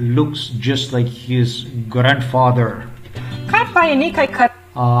he looks just like his grandfather. Kaj pa je nekaj, kar...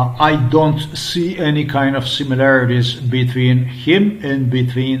 I don't see any kind of similarities between him and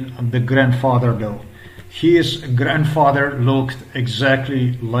between the grandfather though. His grandfather looked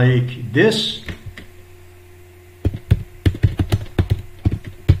exactly like this.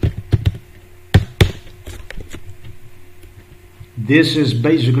 This is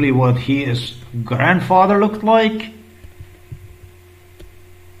basically what his grandfather looked like.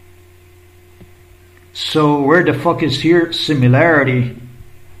 So where the fuck is here similarity?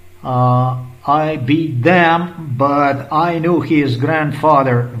 I beat them, but I knew his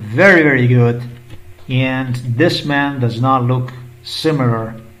grandfather very, very good. And this man does not look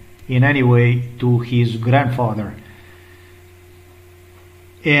similar in any way to his grandfather.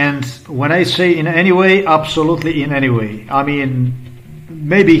 And when I say in any way, absolutely in any way. I mean,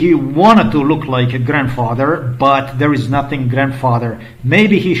 maybe he wanted to look like a grandfather, but there is nothing grandfather.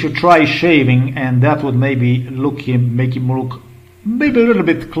 Maybe he should try shaving, and that would maybe make him look maybe a little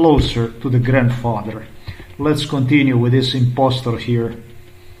bit closer to the grandfather. Let's continue with this impostor here.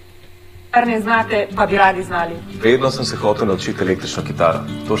 Ne znate, pa bi radi znali. Vedno sem se hotel naučiti električno kitaro.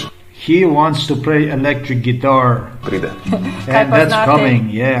 He wants to play electric guitar. Pride. And that's coming,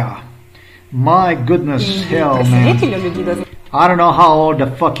 yeah. My goodness, hell, man. I don't know how old the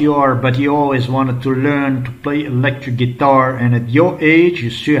fuck you are, but you always wanted to learn to play electric guitar, and at your age,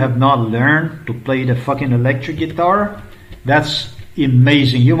 you still have not learned to play the fucking electric guitar? That's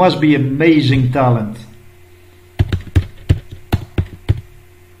amazing. You must be amazing talent.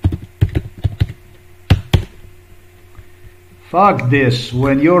 Fuck this.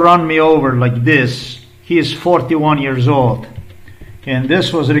 When you run me over like this, he is 41 years old. And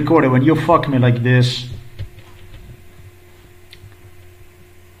this was recorded when you fuck me like this.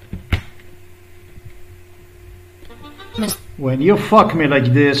 When you fuck me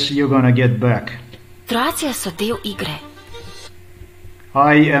like this, you're gonna get back.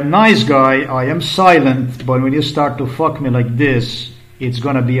 I am nice guy, I am silent, but when you start to fuck me like this, it's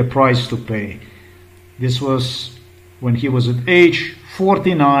gonna be a price to pay. This was when he was at age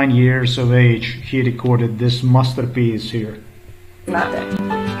 49 years of age. He recorded this masterpiece here.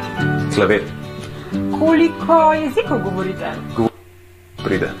 Klavet. Koliko jezikov govorite?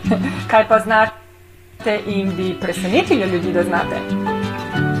 Pride. Kaj pa znate in bi presenetili ljudi, da znate?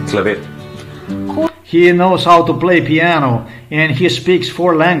 Klavet. He knows how to play piano and he speaks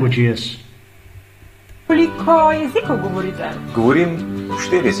 4 languages. Koliko jezikov govorite? Govorim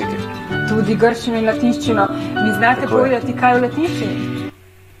 4 jezike. Tudi grščino in latinščino. Mi znate povedati kaj v latinščini?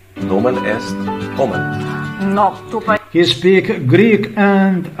 Nomen est omen. No, to pa He speaks Greek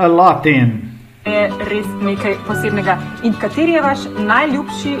and Latin. Je res nekaj posebnega. In kateri je vaš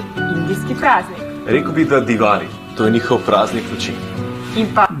najljubši indijski praznik? Rekel bi, da Diwali. To je njihov praznik luči. In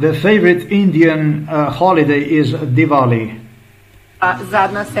pa The favorite Indian holiday is Diwali.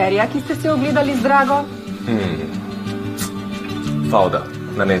 zadnja serija, ki ste si ogledali z drago? Fauda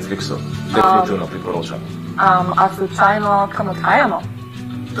na Netflixu. Definitivno priporočam. A slučajno kam odhajamo?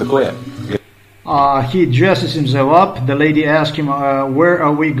 Tako je. He dresses himself up. The lady asks him, where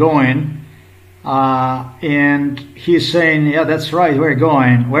are we going? And he's saying, yeah, that's right, we're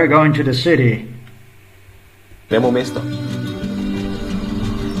going. We're going to the city. Gremo v mesto.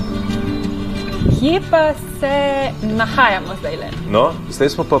 Kje pa se nahajamo zdajle? No, zdaj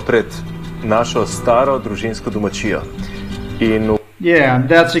smo pa pred našo staro družinsko domačijo. In Yeah,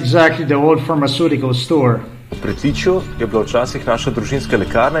 that's exactly the old pharmaceutical store. v pritličju je bila včasih naša družinska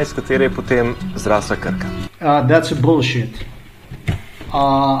lekarna, iz katere je potem zrasla Krka. That's a bullshit.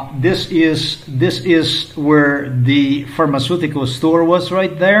 This is where the pharmaceutical store was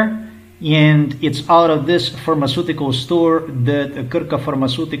right there, and it's out of this pharmaceutical store that Krka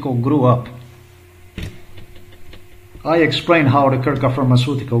Pharmaceutical grew up. I explain how the Krka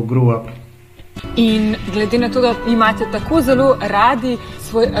Pharmaceutical grew up. In glede na to, da imate tako zelo radi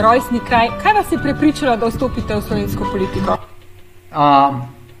svoj rojstni kraj, kaj vas je prepričalo, da vstopite v slovensko politiko?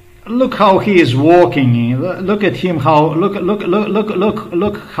 Look how he is walking. Look at him.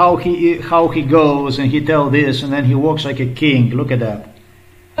 Look how he goes, and he tells this, and then he walks like a king. Look at that.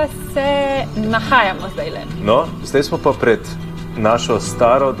 Se nahajamo zdajle. No, zdaj smo pa pred našo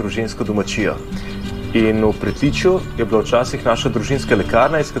staro družinsko domačijo. In v Pretiču je bila včasih naša družinska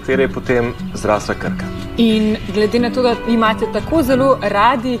lekarna, iz katere je potem zrasla Krka. In glede na to, da imate tako zelo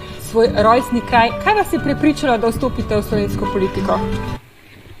radi svoj rojstni kraj, kaj vas je prepričalo, da vstopite v slovensko politiko?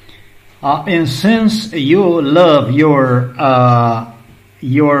 And since you love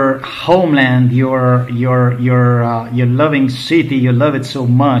your homeland, your loving city, you love it so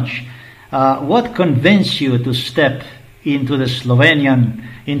much, what convinced you to step into the Slovenian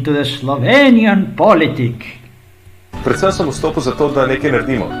politic? Predvsem sem vstopil zato, da nekaj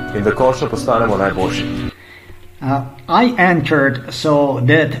naredimo in da končno postanemo najboljši. I entered so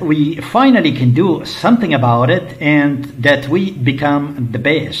that we finally can do something about it and that we become the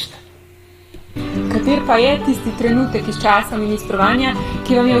best. Kater pa je tisti trenutek iz časa ministrovanja,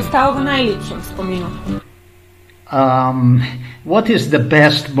 ki vam je ostal v najlepšem spominu? What is the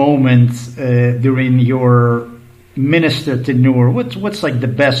best moment during your minister tenure? What's like the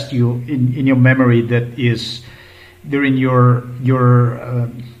best in your memory that is during your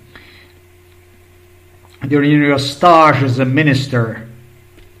stage as a minister?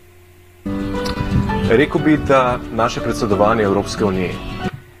 Rekel bi, da naše predsedovanje Evropske unije.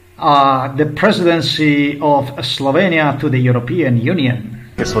 The presidency of Slovenia to the European Union.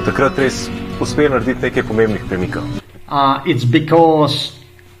 Ker smo takrat res uspeli narediti nekaj pomembnih premikov. It's because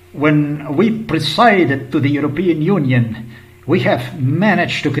when we presided to the European Union, we have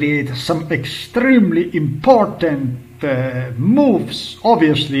managed to create some extremely important moves.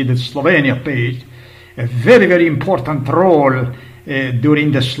 Obviously, that Slovenia played a very, very important role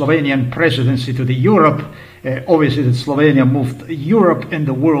during the Slovenian presidency to the Europe. Obviously, that Slovenia moved Europe and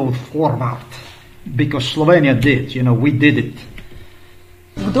the world forward because Slovenia did. We did it.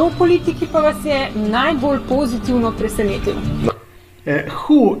 Kdo v politiki pa vas je najbolj pozitivno presenetil?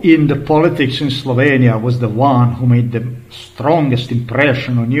 Who in the politics in Slovenia was the one who made the strongest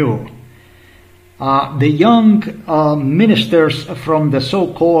impression on you? The young ministers from the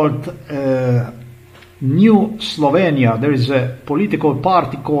so-called New Slovenia. There is a political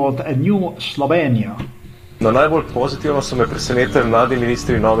party called a New Slovenia. No, najbolj pozitivno so me presenetili mladi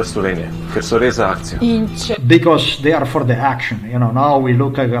ministri Nove Slovenije, ker so res za akcijo. Because they are for the action. Now we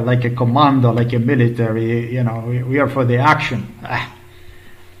look like a commando, like a military. We are for the action.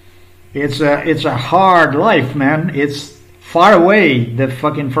 It's a hard life, man. It's far away, the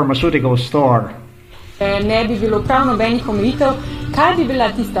fucking pharmaceutical store. Ne bi bilo prav nobenih omejitev. Kaj bi bila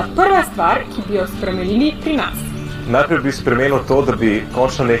tista prva stvar, ki bi jo spremenili pri nas? Najprej bi spremenil to, da bi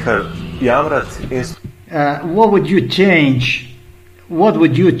končno nehali jamrati in... What would you change? What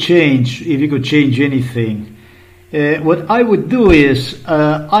would you change if you could change anything? What I would do is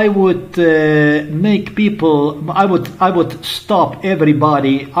I would make people. I would stop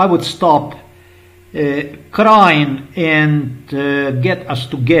everybody. I would stop crying and get us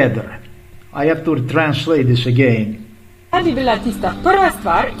together. I have to translate this again. Kaj bi bila tista prva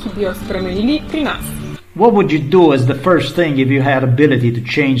stvar, ki bi jo spremenili pri nas? What would you do as the first thing if you had ability to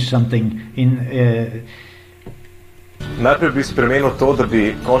change something in? Najprej bi spremenil to, da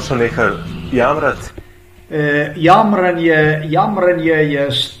bi končno nehali jamrati. Jamranje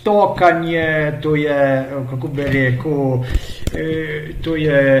je stokanje, to je, kako bi rekel, to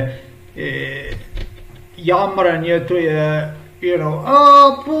je jamranje, to je,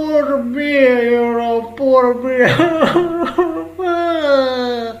 poor me, poor me.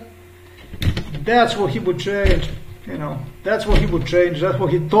 That's what he would change, That's what he would change. That's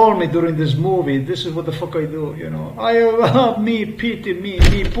what he told me during this movie. This is what the fuck I do, me, pity me,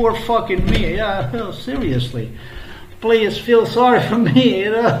 poor fucking me. Yeah, seriously. Please feel sorry for me.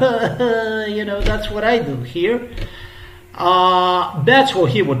 That's what I do here. That's what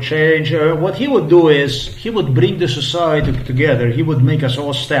he would change. What he would do is he would bring the society together. He would make us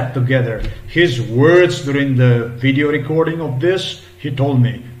all step together. His words during the video recording of this, he told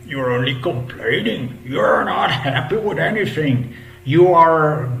me, "You're only complaining. You're not happy with anything. You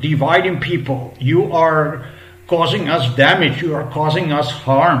are dividing people. You are causing us damage. You are causing us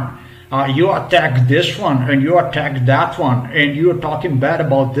harm. You attack this one and you attack that one and you're talking bad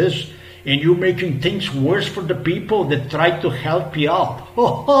about this and you're making things worse for the people that try to help you out."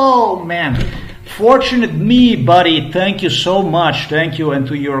 Oh man. Fortunate me, buddy. Thank you so much. Thank you, and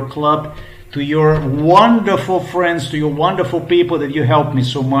to your club, to your wonderful friends, to your wonderful people that you helped me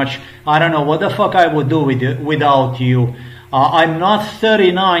so much. I don't know what the fuck I would do without you. I'm not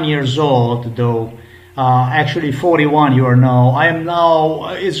 39 years old though. Actually 41 you are now. I am now,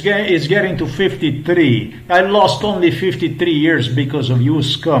 it's getting to 53. I lost only 53 years because of you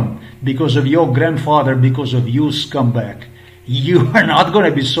scum. Because of your grandfather, because of you scumbag. You are not going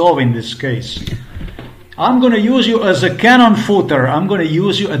to be solving this case. I'm going to use you as a cannon footer. I'm going to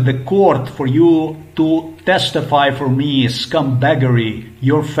use you at the court for you to testify for me, scumbaggery,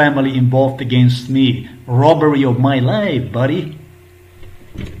 your family involved against me, robbery of my life, buddy.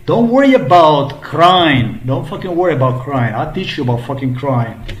 Don't worry about crying. Don't fucking worry about crying. I'll teach you about fucking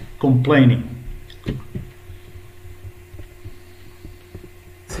crying, complaining.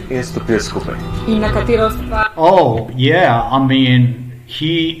 Oh yeah, I mean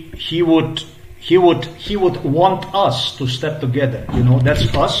he would want us to step together. You know,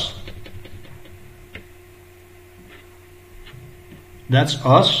 that's us. That's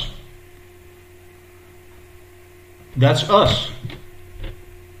us. That's us.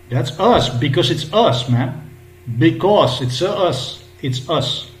 That's us, because it's us, man. Because it's us. It's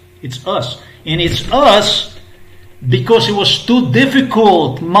us. It's us. And it's us because it was too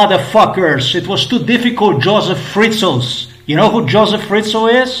difficult, motherfuckers. It was too difficult, Joseph Fritzels. You know who Joseph Fritzl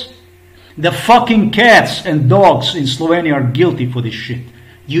is? The fucking cats and dogs in Slovenia are guilty for this shit.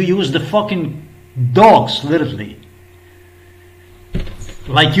 You use the fucking dogs, literally.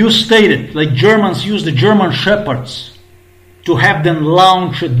 Like you stated, like Germans use the German shepherds to have them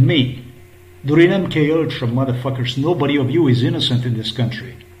launch at me. Durinem Keolcha, motherfuckers, nobody of you is innocent in this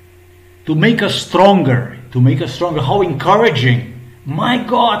country. To make us stronger, how encouraging. My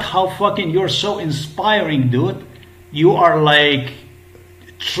God, how fucking, you're so inspiring, dude. You are like,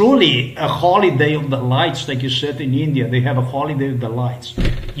 truly a holiday of the lights, like you said in India. They have a holiday of the lights.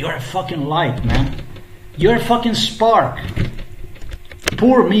 You're a fucking light, man. You're a fucking spark.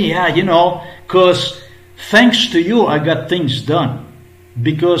 Poor me, yeah, you know, because thanks to you, I got things done.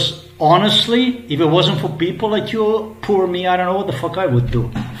 Because honestly, if it wasn't for people like you, poor me, I don't know what the fuck I would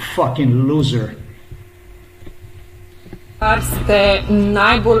do. Fucking loser. Ste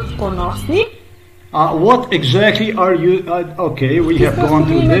najbolj ponosni? What exactly are you? Okay, we have gone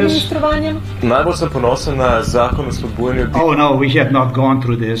through this. Najbolj sem ponosen na zakon o spodbujanju. Oh no, we have not gone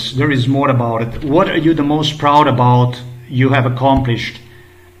through this. There is more about it. What are you the most proud about you have accomplished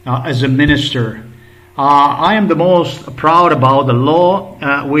as a minister? I am the most proud about the law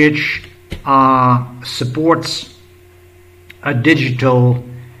which supports a digital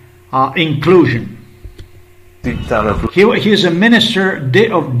inclusion. He is a minister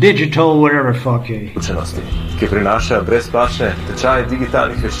of digital whatever fuck. It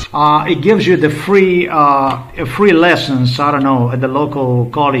gives you the free lessons, I don't know, at the local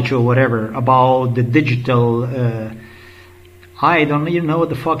college or whatever about the digital. I don't even know what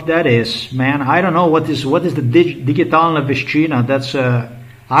the fuck that is, man. I don't know what is the digitalna veščina. That's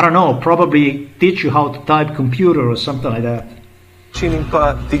I don't know. Probably teach you how to type computer or something like that.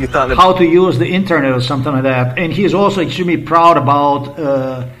 How to use the internet or something like that. And he is also extremely proud about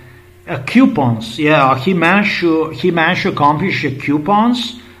coupons. Yeah, he managed to accomplish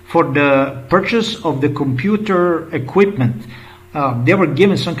coupons for the purchase of the computer equipment. They were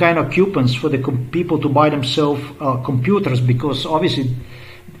given some kind of coupons for the people to buy themselves computers, because obviously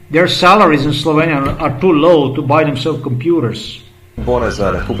their salaries in Slovenia are too low to buy themselves computers.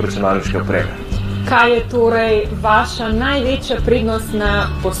 Kaj je torej vaša največja prednost na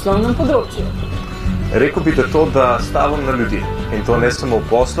poslovnem področju? Rekel bi, da to, da stavim na ljudi, in to ne samo v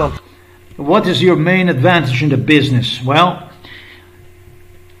poslu. What is your main advantage in the business? Well,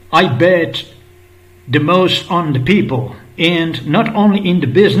 I bet the most on the people, and not only in the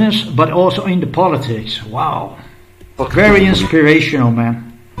business, but also in the politics. Wow. Very inspirational,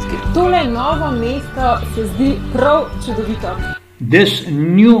 man. Tole novo mesto se zdi prav čudovito. This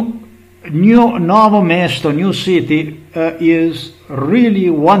new Novo Mesto, new city, is really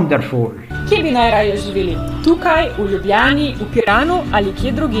wonderful. Kje bi najraje živeli? Tukaj, v Ljubljani, v Piranu ali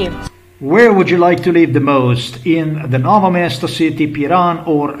kje drugje? Where would you like to live the most? In the Novo Mesto city, Piran,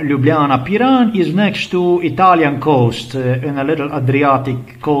 or Ljubljana? Piran is next to Italian coast, and a little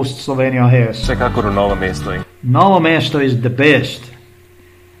Adriatic coast Slovenia has. Vsekakor v Novo Mesto. Novo Mesto is the best.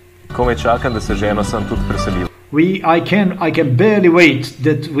 Komaj čakam, da se ženo sem tudi preselil. I can barely wait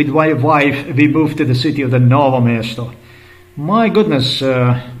that with my wife we move to the city of the Novo Mesto. My goodness,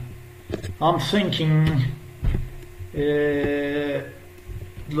 I'm thinking,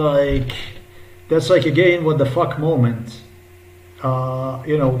 like, that's like again what the fuck moment,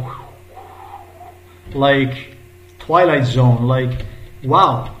 you know, like Twilight Zone, like,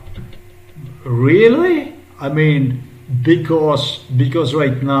 wow, really? I mean, because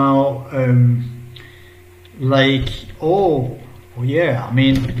right now, like, oh yeah, I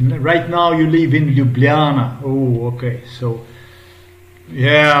mean, right now you live in Ljubljana. Oh, okay, so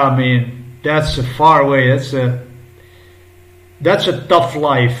yeah, I mean, that's a far away. That's a tough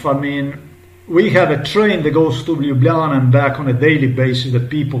life. I mean, we have a train that goes to Ljubljana and back on a daily basis that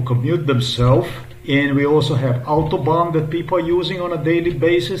people commute themselves. and we also have Autobahn that people are using on a daily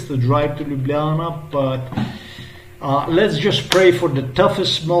basis to drive to Ljubljana. But let's just pray for the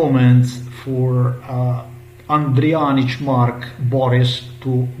toughest moments for Andrijanic Mark Boris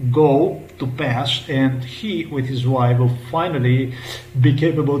to pass, and he with his wife will finally be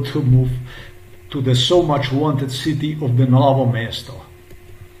capable to move to the so much wanted city of the Novo Mesto.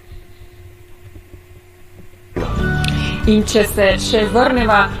 In če se še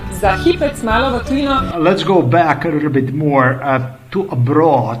vrneva za hipec malo v tujino. Let's go back a little bit more to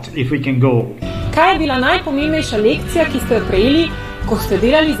abroad, if we can go. Kaj je bila najpomembnejša lekcija, ki ste jo prejeli, ko ste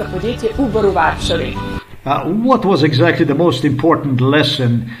delali za podjetje Uber v Varšavi? What was exactly the most important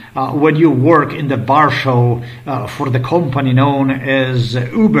lesson when you work in the Warsaw for the company known as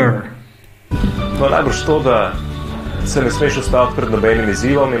Uber? No, najbrž to, da se ne smeš ustaviti pred nobenim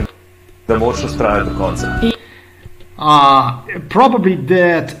izzivom in da moraš ustrajati do konca. Probably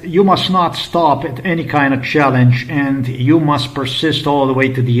that you must not stop at any kind of challenge and you must persist all the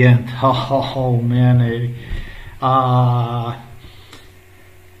way to the end. Oh man.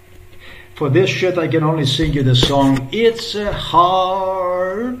 For this shit I can only sing you the song It's a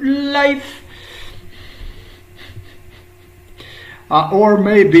Hard Life. Or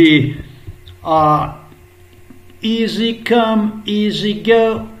maybe Easy Come, Easy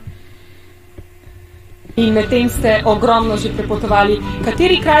Go. In medtem ste ogromno že prepotovali.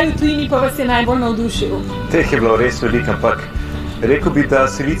 Kateri kraj v tujini pa vas je najbolj navdušil? Teh je bilo res veliko, ampak rekel bi, da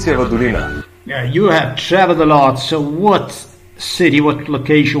Silicijeva dolina. Yeah, you have traveled a lot, so what city, what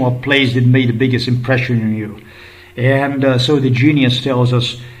location, what place did made the biggest impression on you? And so the genius tells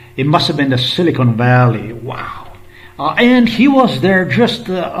us it must have been the Silicon Valley. Wow. And he was there just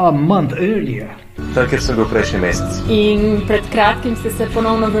a month earlier. Tam, kjer sem bil prejšnji mesec. In pred kratkim ste se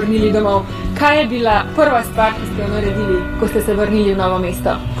ponovno vrnili domov. Kaj je bila prva stvar, ki ste jo naredili, ko ste se vrnili v Novo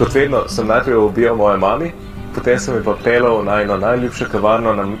mesto? Kot vedno sem najprej objel moje mami, potem sem jo pa pelal na eno najljubše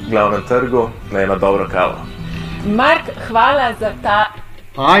kavarno na glavnem trgu, na eno dobro kavo. Mark, hvala za ta...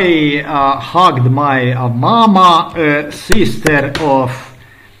 I hugged my mama, sister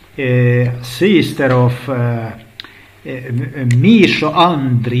of Misho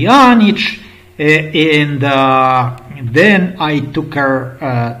Andrijanic, and then I took her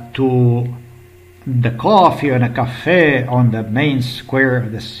to the coffee and a cafe on the main square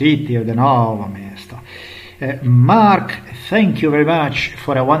of the city of the Novo Mesto. Mark, thank you very much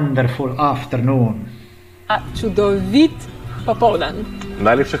for a wonderful afternoon. Čudovit popoldan.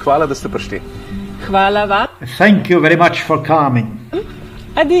 Najlepša hvala, da ste prišli. Hvala vam. Thank you very much for coming.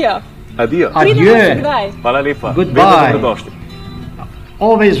 Adijo. Adijo. Adieu. Hvala lepa. Goodbye.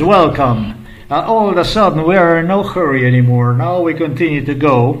 Always welcome. All of a sudden we are in no hurry anymore. Now we continue to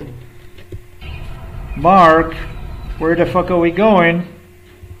go. Mark, where the fuck are we going?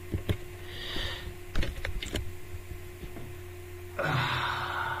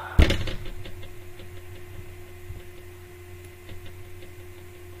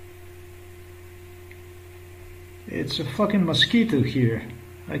 It's a fucking mosquito here.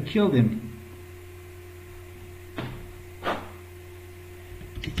 I killed him.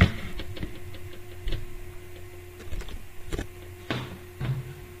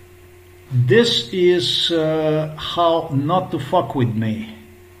 This is how not to fuck with me.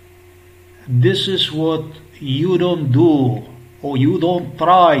 This is what you don't do, or you don't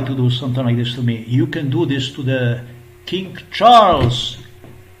try to do something like this to me. You can do this to the King Charles.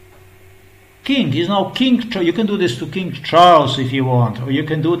 King, he's now King Charles. You can do this to King Charles if you want, or you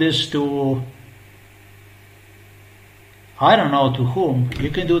can do this to, I don't know to whom.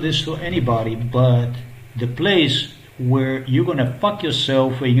 You can do this to anybody, but the place where you're gonna fuck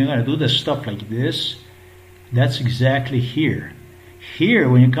yourself, where you're gonna do the stuff like this, that's exactly here. Here,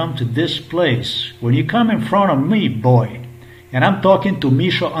 when you come to this place, when you come in front of me, boy, and I'm talking to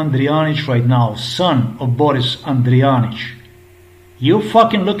Misho Andrijanic right now, son of Boris Andrijanic, you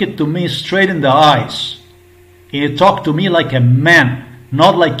fucking look it to me straight in the eyes, and you talk to me like a man,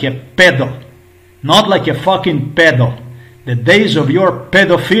 not like a pedo, not like a fucking pedo. The days of your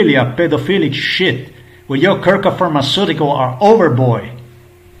pedophilia, pedophilic shit, with your Krka Pharmaceutical are over, boy.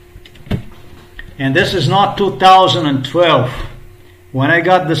 And this is not 2012, when I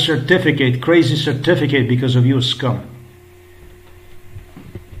got the certificate, crazy certificate because of you, scum.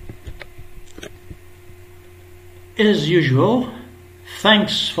 As usual,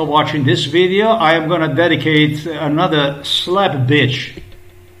 thanks for watching this video. I am gonna dedicate another slap bitch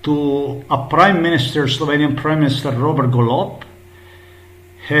to a Prime Minister, Slovenian Prime Minister Robert Golob.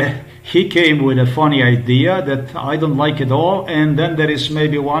 He came with a funny idea that I don't like at all, and then there is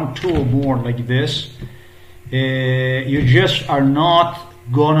maybe one, two more like this. You just are not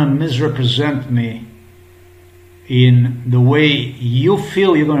gonna misrepresent me in the way you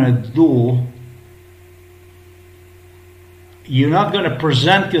feel you're gonna do, you're not gonna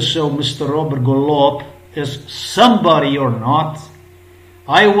present yourself, Mr. Robert Golob, as somebody you're not.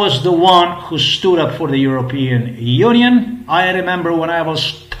 I was the one who stood up for the European Union. I remember when I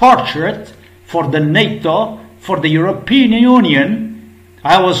was tortured for the NATO, for the European Union,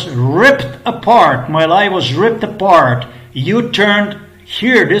 I was ripped apart. My life was ripped apart. You turned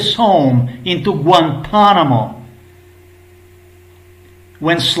here, this home, into Guantanamo.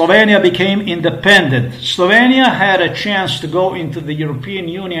 When Slovenia became independent, Slovenia had a chance to go into the European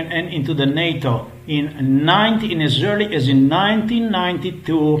Union and into the NATO in as early as in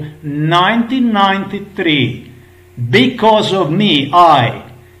 1992, 1993. Because of me,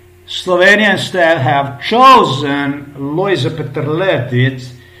 Slovenia instead have chosen, Lojze Peterle did,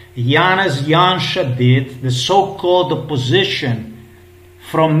 Janez Janša did, the so-called opposition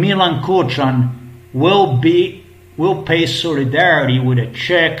from Milan Kučan will pay solidarity with the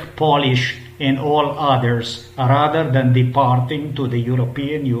Czech, Polish, and all others, rather than departing to the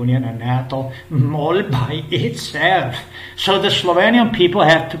European Union and NATO all by itself. So the Slovenian people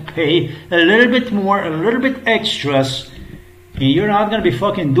have to pay a little bit more, a little bit extras, and you're not going to be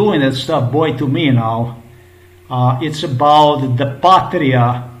fucking doing that stuff, boy, to me now. It's about the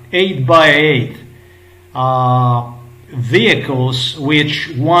Patria 8x8 vehicles,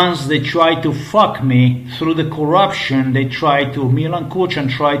 which once they try to fuck me through the corruption, Milan Kučan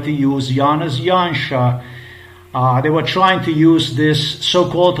tried to use Janez Janša. They were trying to use this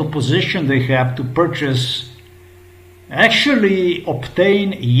so-called opposition they have to purchase, actually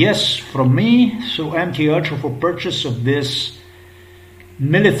obtain, yes, from me, through MTH, for purchase of this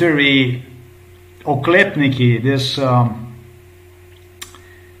military oklepniki, this,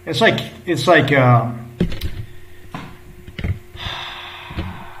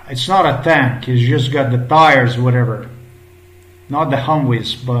 it's not a tank, it's just got the tires, whatever. Not the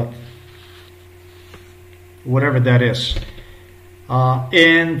Humvees, but whatever that is.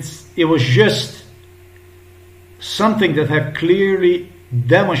 And it was just something that had clearly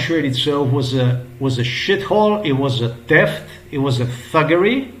demonstrated itself was a shithole, it was a theft, it was a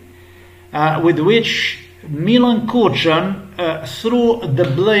thuggery, with which Milan Kučan threw the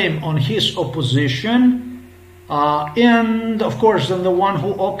blame on his opposition. And of course, then the one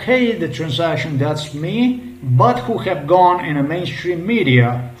who okayed the transaction, that's me, but who have gone in a mainstream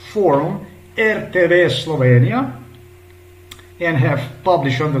media forum, RTV Slovenia, and have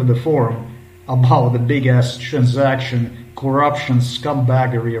published under the forum about the big ass transaction, corruption,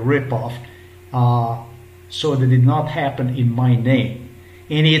 scumbaggery, ripoff. So that did not happen in my name.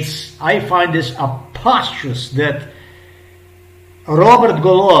 And I find this preposterous that Robert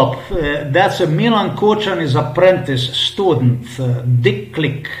Golob, that's a Milan Kučan, his apprentice student, Dick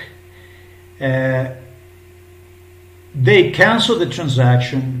Click. They canceled the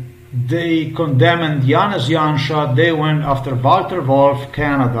transaction. They condemned Janez Janša. They went after Walter Wolf,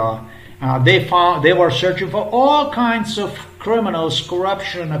 Canada. They were searching for all kinds of criminals,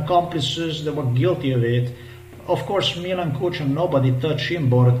 corruption accomplices that were guilty of it. Of course, Milan Kučan, nobody touched him.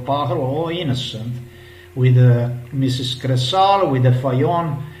 Boris Pahar, all innocent. With Mrs. Kresal, with the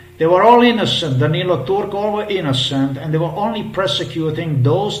Fayon, they were all innocent. Danilo Turk, all were innocent, and they were only persecuting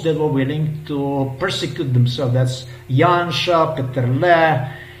those that were willing to persecute themselves. That's Janša, Peterle,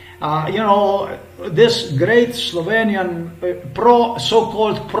 this great Slovenian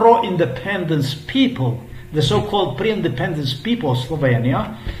so-called pro-independence people, the so-called pre-independence people of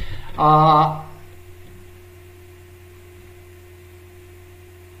Slovenia.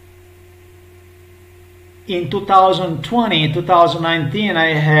 In 2020, 2019,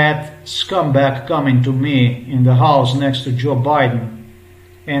 I had scumbag coming to me in the house next to Joe Biden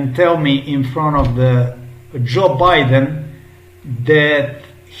and tell me in front of the Joe Biden that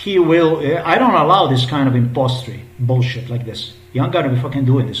he will. I don't allow this kind of impostery bullshit like this. You aren't gonna be fucking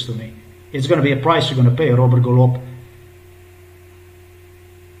doing this to me. It's gonna be a price you're gonna pay, Robert Golob.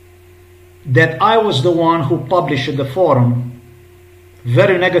 That I was the one who published at the forum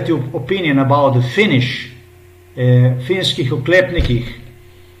very negative opinion about the finskih oklepnikih.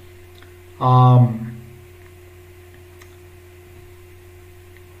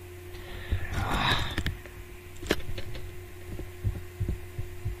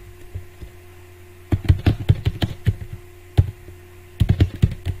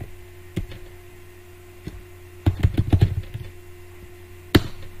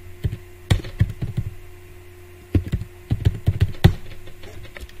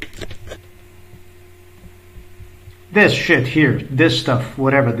 This shit here, this stuff,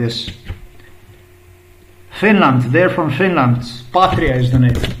 whatever this. Finland, they're from Finland. Patria is the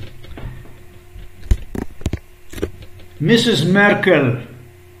name. Mrs. Merkel,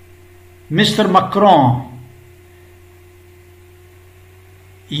 Mr. Macron,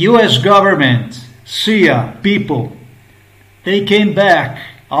 US government, SIA, people, they came back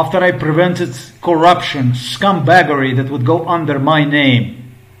after I prevented corruption, scumbaggery that would go under my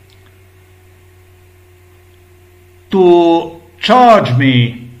name, to charge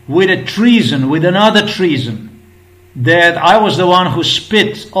me with a treason, with another treason, that I was the one who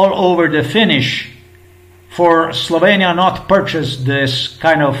spit all over the Finnish for Slovenia not purchase this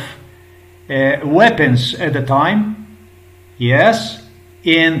kind of weapons at the time. Yes.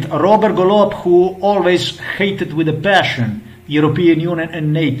 And Robert Golob, who always hated with a passion European Union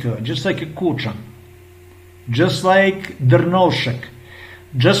and NATO, just like a Kuchan, just like Drnovšek,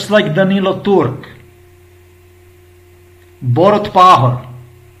 just like Danilo Turk, Borut Pahor,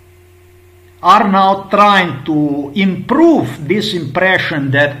 are now trying to improve this impression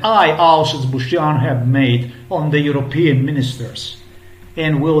that I, Auschwitz Bushian, have made on the European ministers,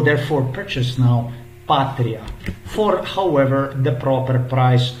 and will therefore purchase now Patria for, however, the proper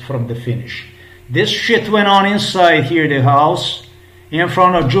price from the Finnish. This shit went on inside here, the house, in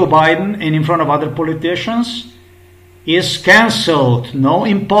front of Joe Biden and in front of other politicians, is cancelled. No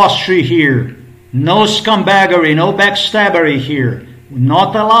imposture here, no scumbaggery, no backstabbery here.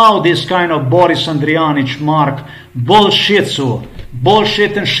 Not allow this kind of Boris Andrijanic mark bullshitsu,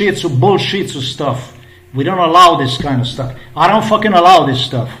 bullshit and shitsu, bullshitsu stuff. We don't allow this kind of stuff. I don't fucking allow this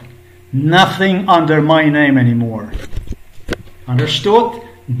stuff. Nothing under my name anymore. Understood?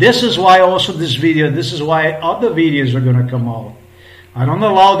 This is why also this video, this is why other videos are gonna come out. I don't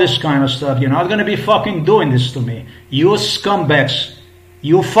allow this kind of stuff. You're not gonna be fucking doing this to me. You scumbags.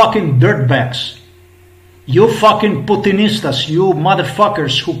 You fucking dirtbags. You fucking Putinistas, you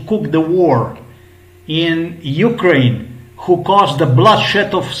motherfuckers who cooked the war in Ukraine, who caused the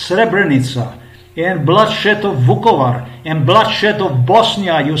bloodshed of Srebrenica, and bloodshed of Vukovar, and bloodshed of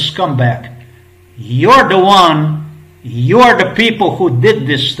Bosnia, you scumbag. You're the one, you are the people who did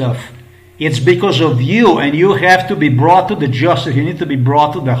this stuff. It's because of you, and you have to be brought to the justice, you need to be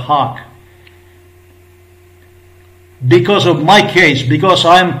brought to the Hague. Because of my case, because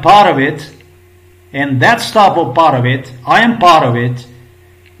I'm part of it, and that Stapo part of it, I am part of it.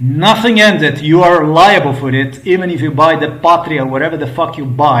 Nothing ended. You are liable for it, even if you buy the Patria, whatever the fuck you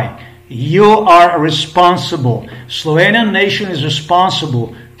buy. You are responsible. Slovenian nation is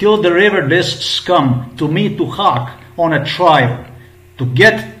responsible till deliver this scum to me to Hague on a trial. To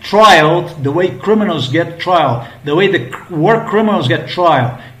get trialed the way criminals get trial, the way the war criminals get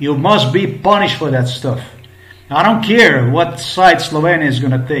trial. You must be punished for that stuff. I don't care what side Slovenia is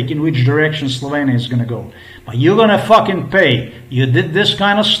going to take, in which direction Slovenia is going to go. But you're going to fucking pay. You did this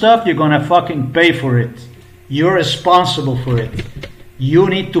kind of stuff, you're going to fucking pay for it. You're responsible for it. You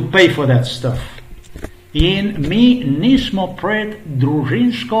need to pay for that stuff. In mi nismo pred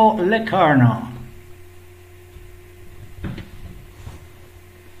družinsko lekarno.